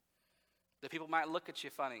 The people might look at you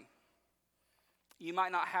funny. You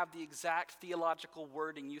might not have the exact theological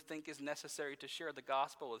wording you think is necessary to share the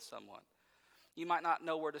gospel with someone. You might not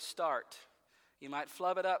know where to start. You might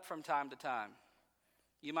flub it up from time to time.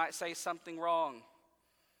 You might say something wrong,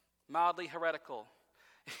 mildly heretical.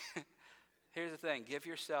 Here's the thing, give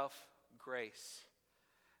yourself grace.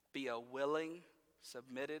 Be a willing,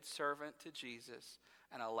 submitted servant to Jesus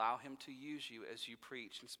and allow him to use you as you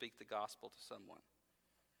preach and speak the gospel to someone.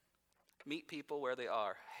 Meet people where they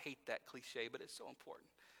are. I hate that cliche, but it's so important.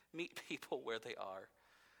 Meet people where they are.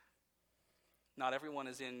 Not everyone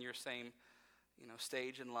is in your same,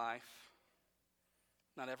 stage in life.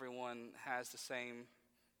 Not everyone has the same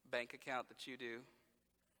bank account that you do.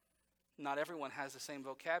 Not everyone has the same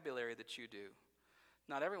vocabulary that you do.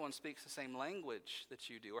 Not everyone speaks the same language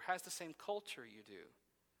that you do or has the same culture you do.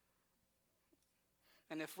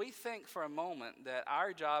 And if we think for a moment that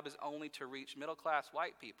our job is only to reach middle-class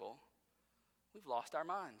white people, we've lost our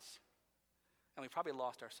minds. And we've probably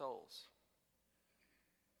lost our souls.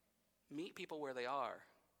 Meet people where they are.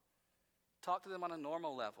 Talk to them on a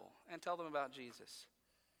normal level and tell them about Jesus.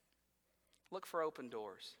 Look for open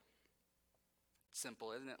doors.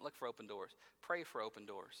 Simple, isn't it? Look for open doors. Pray for open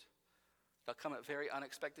doors. They'll come at very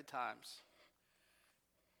unexpected times.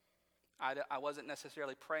 I wasn't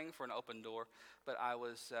necessarily praying for an open door, but I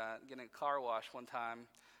was getting a car wash one time,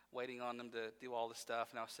 waiting on them to do all the stuff,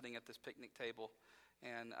 and I was sitting at this picnic table,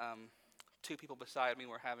 and two people beside me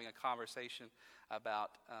were having a conversation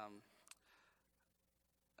about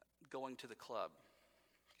going to the club,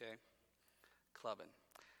 okay? Clubbing.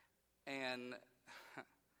 And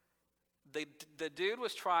the dude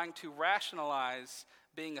was trying to rationalize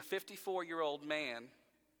being a 54-year-old man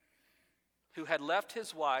who had left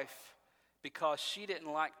his wife because she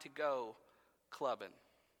didn't like to go clubbing.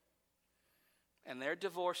 And they're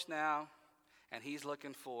divorced now, and he's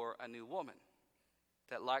looking for a new woman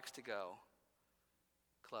that likes to go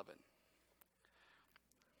clubbing.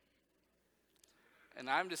 And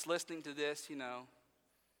I'm just listening to this,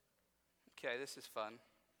 okay, this is fun.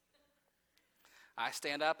 I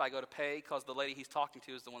stand up, I go to pay, because the lady he's talking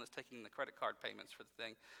to is the one that's taking the credit card payments for the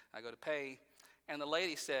thing. I go to pay, and the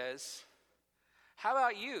lady says, "How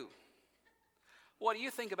about you? What do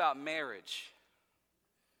you think about marriage?"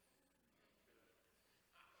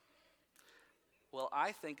 Well,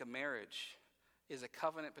 I think a marriage is a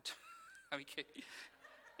covenant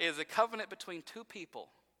between two people,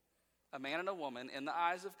 a man and a woman, in the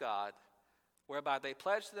eyes of God, whereby they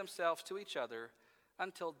pledge themselves to each other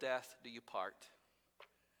until death do you part.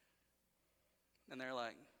 And they're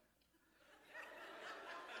like,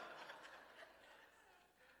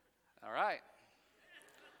 All right.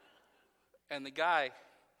 And the guy,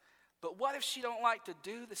 but what if she don't like to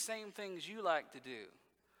do the same things you like to do?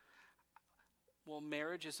 Well,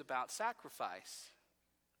 marriage is about sacrifice.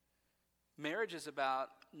 Marriage is about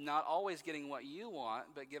not always getting what you want,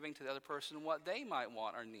 but giving to the other person what they might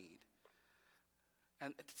want or need.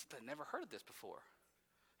 And I've never heard of this before.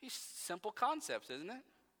 These simple concepts, isn't it?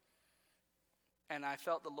 And I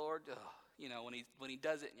felt the Lord, when he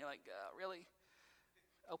does it, and you're like, really?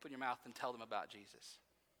 Open your mouth and tell them about Jesus.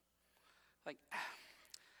 Like,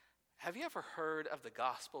 have you ever heard of the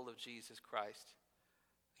gospel of Jesus Christ?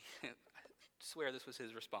 I swear this was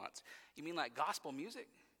his response. You mean like gospel music?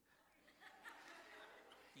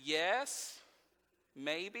 Yes,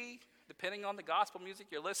 maybe, depending on the gospel music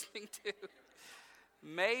you're listening to.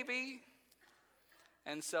 Maybe.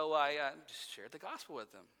 And so I just shared the gospel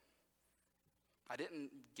with them. I didn't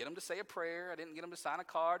get them to say a prayer. I didn't get them to sign a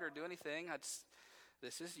card or do anything.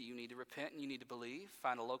 You need to repent and you need to believe.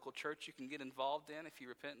 Find a local church you can get involved in if you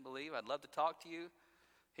repent and believe. I'd love to talk to you.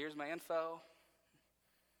 Here's my info.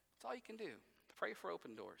 That's all you can do. Pray for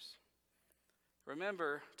open doors.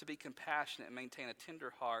 Remember to be compassionate and maintain a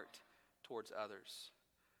tender heart towards others.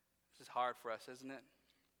 This is hard for us, isn't it?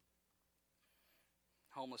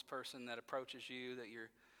 Homeless person that approaches you that you're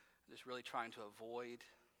just really trying to avoid.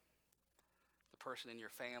 The person in your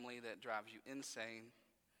family that drives you insane,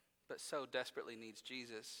 but so desperately needs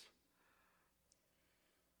Jesus.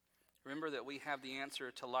 Remember that we have the answer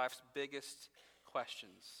to life's biggest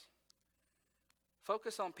questions.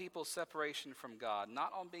 Focus on people's separation from God,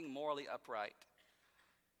 not on being morally upright.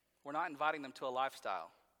 We're not inviting them to a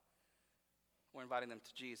lifestyle. We're inviting them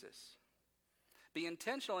to Jesus. Be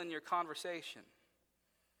intentional in your conversation.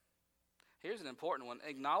 Here's an important one.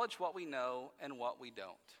 Acknowledge what we know and what we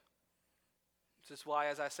don't. This is why,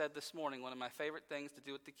 as I said this morning, one of my favorite things to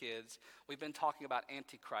do with the kids, we've been talking about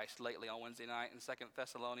Antichrist lately on Wednesday night in 2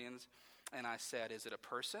 Thessalonians. And I said, is it a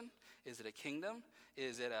person? Is it a kingdom?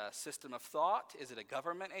 Is it a system of thought? Is it a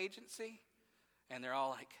government agency? And they're all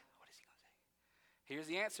like, what is he going to say? Here's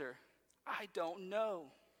the answer. I don't know.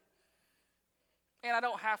 And I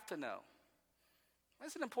don't have to know.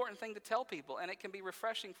 That's an important thing to tell people, and it can be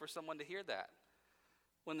refreshing for someone to hear that.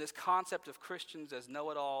 When this concept of Christians as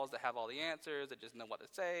know-it-alls that have all the answers, that just know what to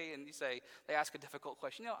say, and they ask a difficult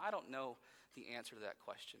question. I don't know the answer to that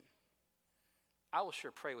question. I will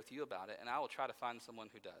sure pray with you about it, and I will try to find someone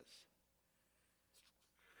who does.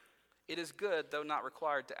 It is good, though not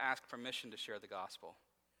required, to ask permission to share the gospel.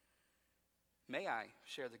 May I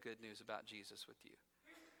share the good news about Jesus with you?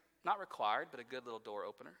 Not required, but a good little door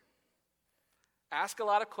opener. Ask a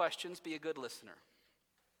lot of questions, be a good listener.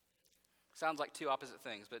 Sounds like two opposite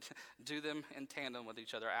things, but do them in tandem with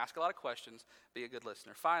each other. Ask a lot of questions, be a good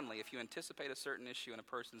listener. Finally, if you anticipate a certain issue in a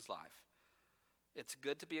person's life, it's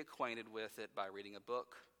good to be acquainted with it by reading a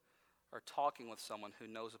book or talking with someone who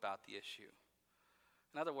knows about the issue.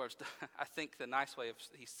 In other words, I think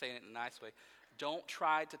he's saying it in a nice way, don't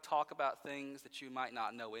try to talk about things that you might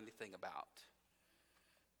not know anything about.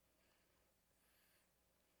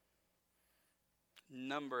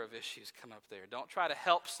 Number of issues come up there. Don't try to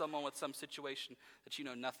help someone with some situation that you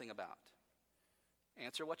know nothing about.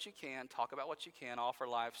 Answer what you can, talk about what you can,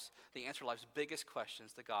 answer life's biggest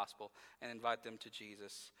questions, the gospel, and invite them to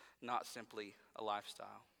Jesus, not simply a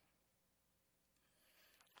lifestyle.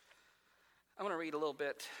 I'm going to read a little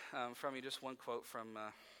bit from you, just one quote from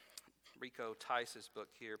Rico Tice's book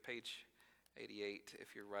here, page 88,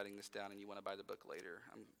 if you're writing this down and you want to buy the book later.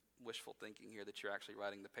 I'm wishful thinking here that you're actually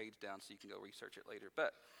writing the page down so you can go research it later.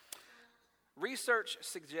 But research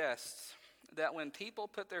suggests that when people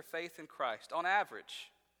put their faith in Christ, on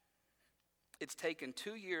average, it's taken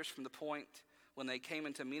 2 years from the point when they came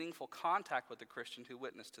into meaningful contact with the Christian who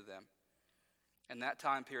witnessed to them. And that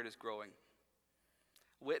time period is growing.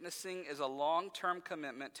 Witnessing is a long-term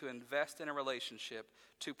commitment to invest in a relationship,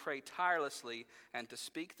 to pray tirelessly, and to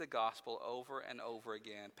speak the gospel over and over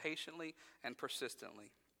again, patiently and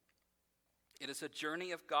persistently. It is a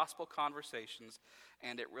journey of gospel conversations,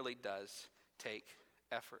 and it really does take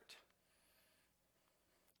effort.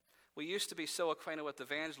 We used to be so acquainted with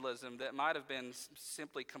evangelism that might have been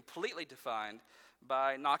simply completely defined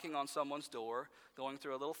by knocking on someone's door, going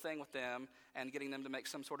through a little thing with them, and getting them to make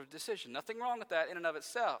some sort of decision. Nothing wrong with that in and of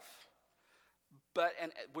itself.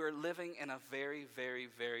 And we're living in a very, very,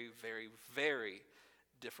 very, very, very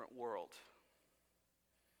different world.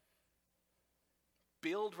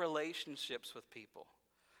 Build relationships with people.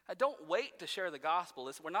 Don't wait to share the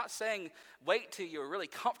gospel. We're not saying wait till you're really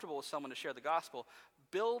comfortable with someone to share the gospel.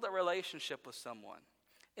 Build a relationship with someone.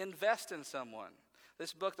 Invest in someone.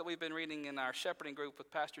 This book that we've been reading in our shepherding group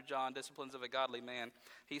with Pastor John, Disciplines of a Godly Man,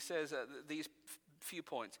 he says these few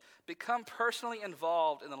points. Become personally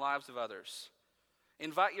involved in the lives of others.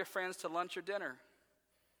 Invite your friends to lunch or dinner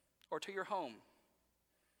or to your home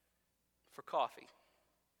for coffee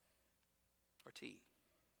or tea.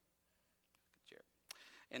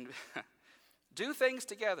 And do things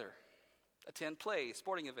together. Attend plays,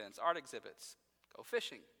 sporting events, art exhibits, go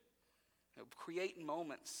fishing. Create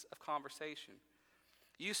moments of conversation.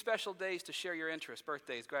 Use special days to share your interests,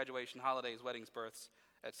 birthdays, graduation, holidays, weddings, births,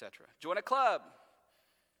 etc. Join a club,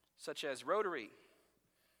 such as Rotary,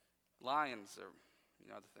 Lions, or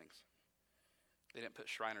other things. They didn't put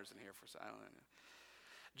Shriners in here for I don't know.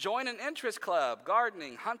 Join an interest club,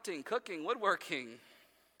 gardening, hunting, cooking, woodworking.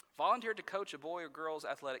 Volunteer to coach a boy or girl's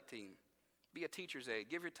athletic team. Be a teacher's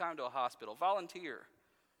aide. Give your time to a hospital. Volunteer.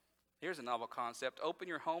 Here's a novel concept. Open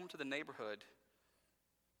your home to the neighborhood.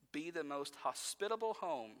 Be the most hospitable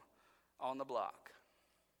home on the block.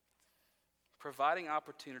 Providing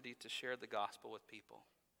opportunity to share the gospel with people.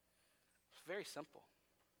 It's very simple.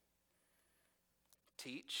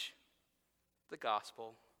 Teach the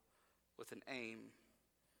gospel with an aim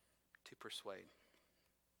to persuade.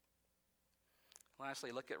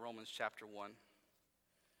 Lastly, look at Romans chapter 1.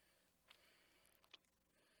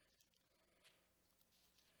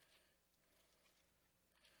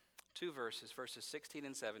 Two verses 16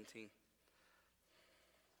 and 17.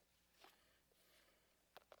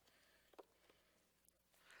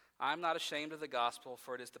 I am not ashamed of the gospel,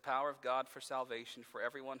 for it is the power of God for salvation for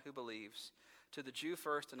everyone who believes, to the Jew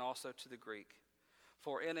first and also to the Greek.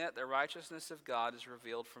 For in it the righteousness of God is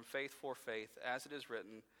revealed from faith for faith, as it is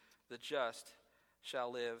written, the just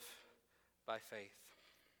shall live by faith.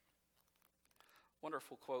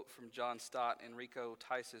 Wonderful quote from John Stott in Rico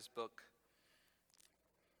Tice's book.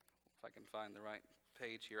 If I can find the right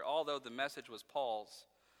page here. Although the message was Paul's,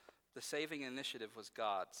 the saving initiative was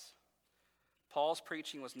God's. Paul's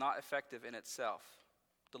preaching was not effective in itself.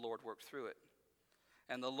 The Lord worked through it.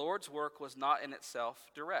 And the Lord's work was not in itself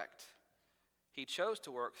direct. He chose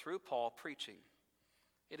to work through Paul preaching.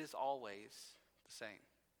 It is always the same.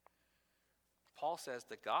 Paul says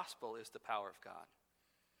the gospel is the power of God.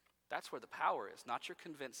 That's where the power is. Not your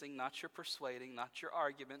convincing, not your persuading, not your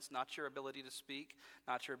arguments, not your ability to speak,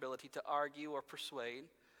 not your ability to argue or persuade.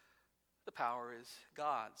 The power is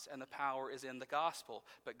God's, and the power is in the gospel.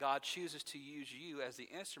 But God chooses to use you as the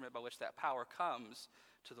instrument by which that power comes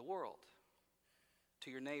to the world, to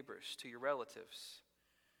your neighbors, to your relatives.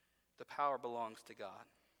 The power belongs to God.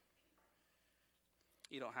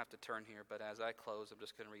 You don't have to turn here, but as I close, I'm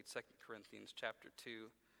just going to read 2 Corinthians chapter 2,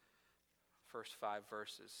 first 5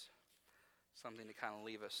 verses. Something to kind of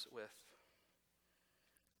leave us with.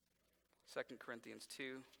 2 Corinthians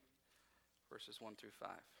 2, verses 1 through 5.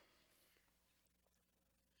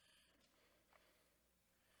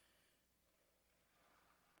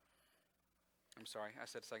 I'm sorry, I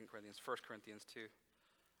said 2 Corinthians, 1 Corinthians 2.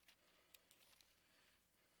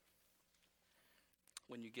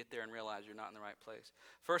 When you get there and realize you're not in the right place.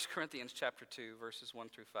 1 Corinthians chapter 2, verses 1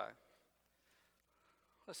 through 5.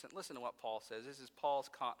 Listen to what Paul says. This is Paul's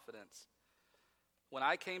confidence. When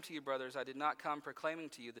I came to you, brothers, I did not come proclaiming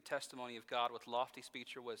to you the testimony of God with lofty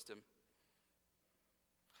speech or wisdom.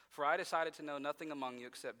 For I decided to know nothing among you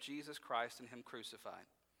except Jesus Christ and him crucified.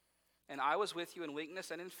 And I was with you in weakness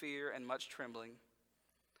and in fear and much trembling.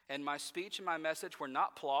 And my speech and my message were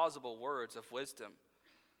not plausible words of wisdom,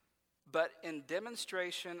 but in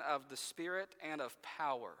demonstration of the Spirit and of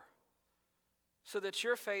power, so that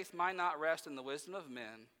your faith might not rest in the wisdom of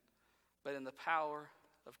men, but in the power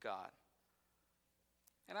of God.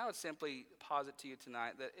 And I would simply posit to you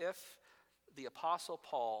tonight that if the Apostle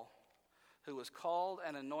Paul, who was called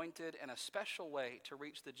and anointed in a special way to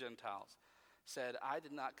reach the Gentiles, said, I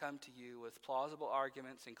did not come to you with plausible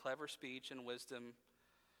arguments and clever speech and wisdom,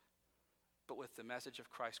 but with the message of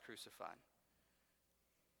Christ crucified.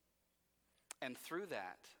 And through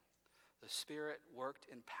that, the Spirit worked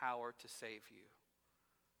in power to save you.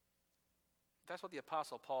 That's what the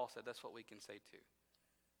Apostle Paul said. That's what we can say too.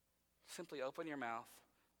 Simply open your mouth,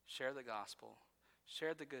 share the gospel,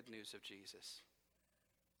 share the good news of Jesus,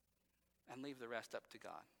 and leave the rest up to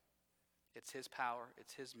God. It's his power,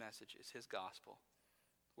 it's his message, it's his gospel.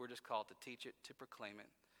 We're just called to teach it, to proclaim it,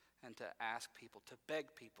 and to ask people, to beg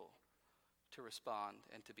people to respond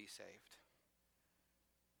and to be saved.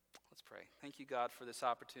 Let's pray. Thank you, God, for this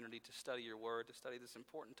opportunity to study your word, to study this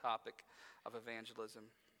important topic of evangelism.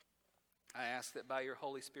 I ask that by your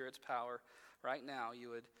Holy Spirit's power, right now, you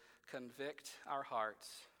would convict our hearts,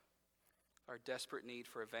 our desperate need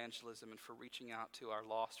for evangelism and for reaching out to our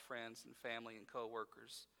lost friends and family and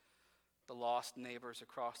co-workers. the lost neighbors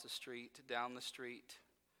across the street, down the street,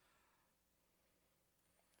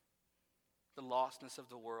 the lostness of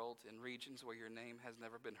the world in regions where your name has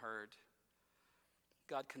never been heard.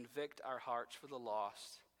 God, convict our hearts for the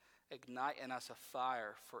lost. Ignite in us a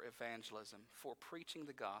fire for evangelism, for preaching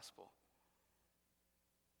the gospel.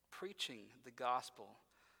 Preaching the gospel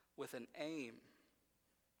with an aim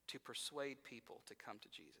to persuade people to come to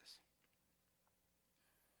Jesus.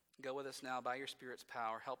 Go with us now by your Spirit's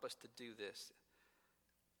power. Help us to do this.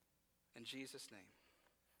 In Jesus' name,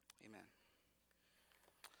 amen.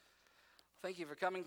 Thank you for coming.